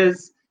it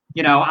is,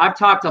 I've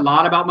talked a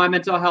lot about my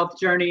mental health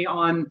journey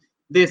on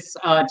this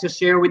to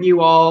share with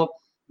you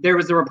all. There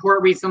was a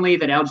report recently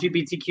that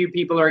LGBTQ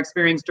people are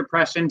experiencing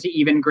depression to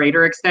even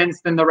greater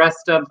extents than the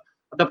rest of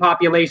the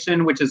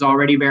population, which is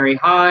already very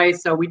high.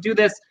 So we do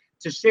this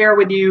to share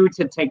with you,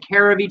 to take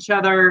care of each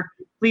other.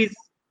 Please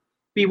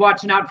be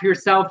watching out for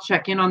yourself.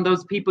 Check in on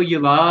those people you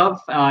love,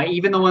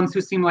 even the ones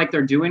who seem like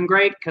they're doing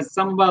great, because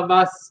some of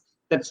us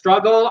that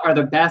struggle are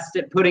the best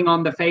at putting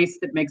on the face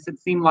that makes it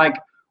seem like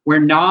we're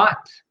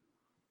not,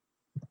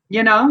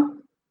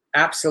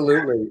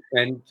 Absolutely.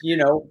 And,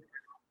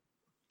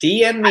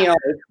 DM me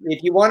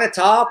if you want to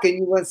talk and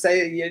you want to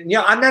say,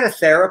 I'm not a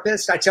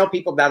therapist. I tell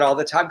people that all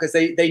the time because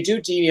they do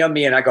DM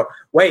me and I go,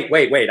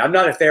 wait, I'm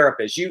not a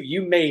therapist.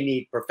 You may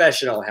need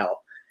professional help.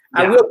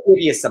 Yeah. I will give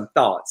you some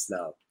thoughts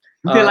though.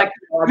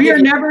 We are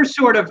never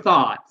short of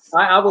thoughts.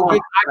 I will give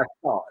you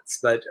thoughts,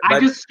 but I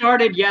just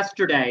started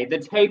yesterday the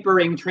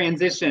tapering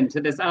transition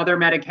to this other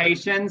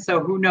medication. So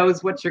who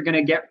knows what you're going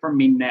to get from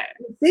me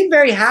next? You seem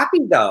very happy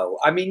though.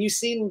 I mean, you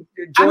seem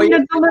joyous.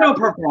 It's a little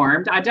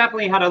performed. I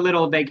definitely had a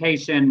little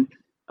vacation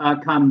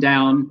come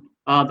down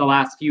the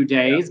last few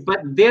days, but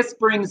this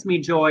brings me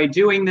joy.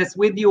 Doing this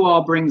with you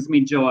all brings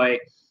me joy.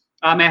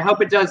 I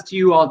hope it does to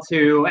you all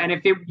too. And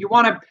if you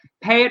want to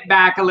pay it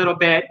back a little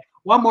bit,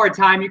 one more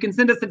time, you can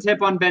send us a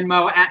tip on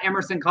Venmo at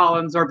Emerson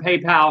Collins or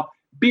PayPal,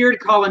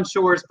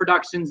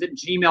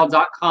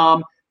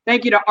 beardcollinsshores@gmail.com.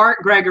 Thank you to Art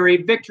Gregory,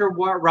 Victor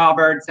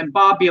Roberts, and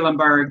Bob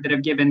Bielenberg that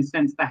have given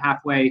since the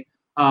halfway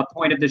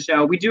point of the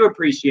show. We do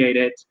appreciate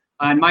it.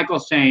 And Michael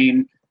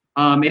Shane,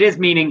 it is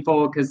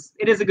meaningful because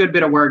it is a good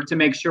bit of work to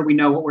make sure we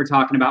know what we're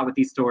talking about with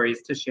these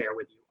stories to share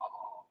with you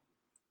all.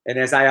 And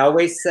as I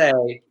always say,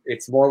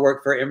 it's more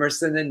work for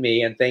Emerson than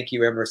me. And thank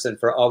you, Emerson,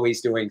 for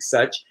always doing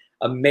such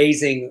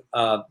amazing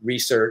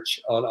research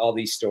on all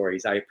these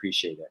stories. I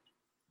appreciate it.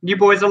 You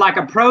boys are like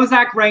a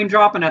Prozac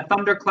raindrop in a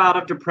thundercloud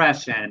of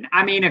depression.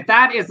 I mean, if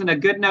that isn't a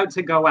good note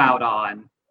to go out on.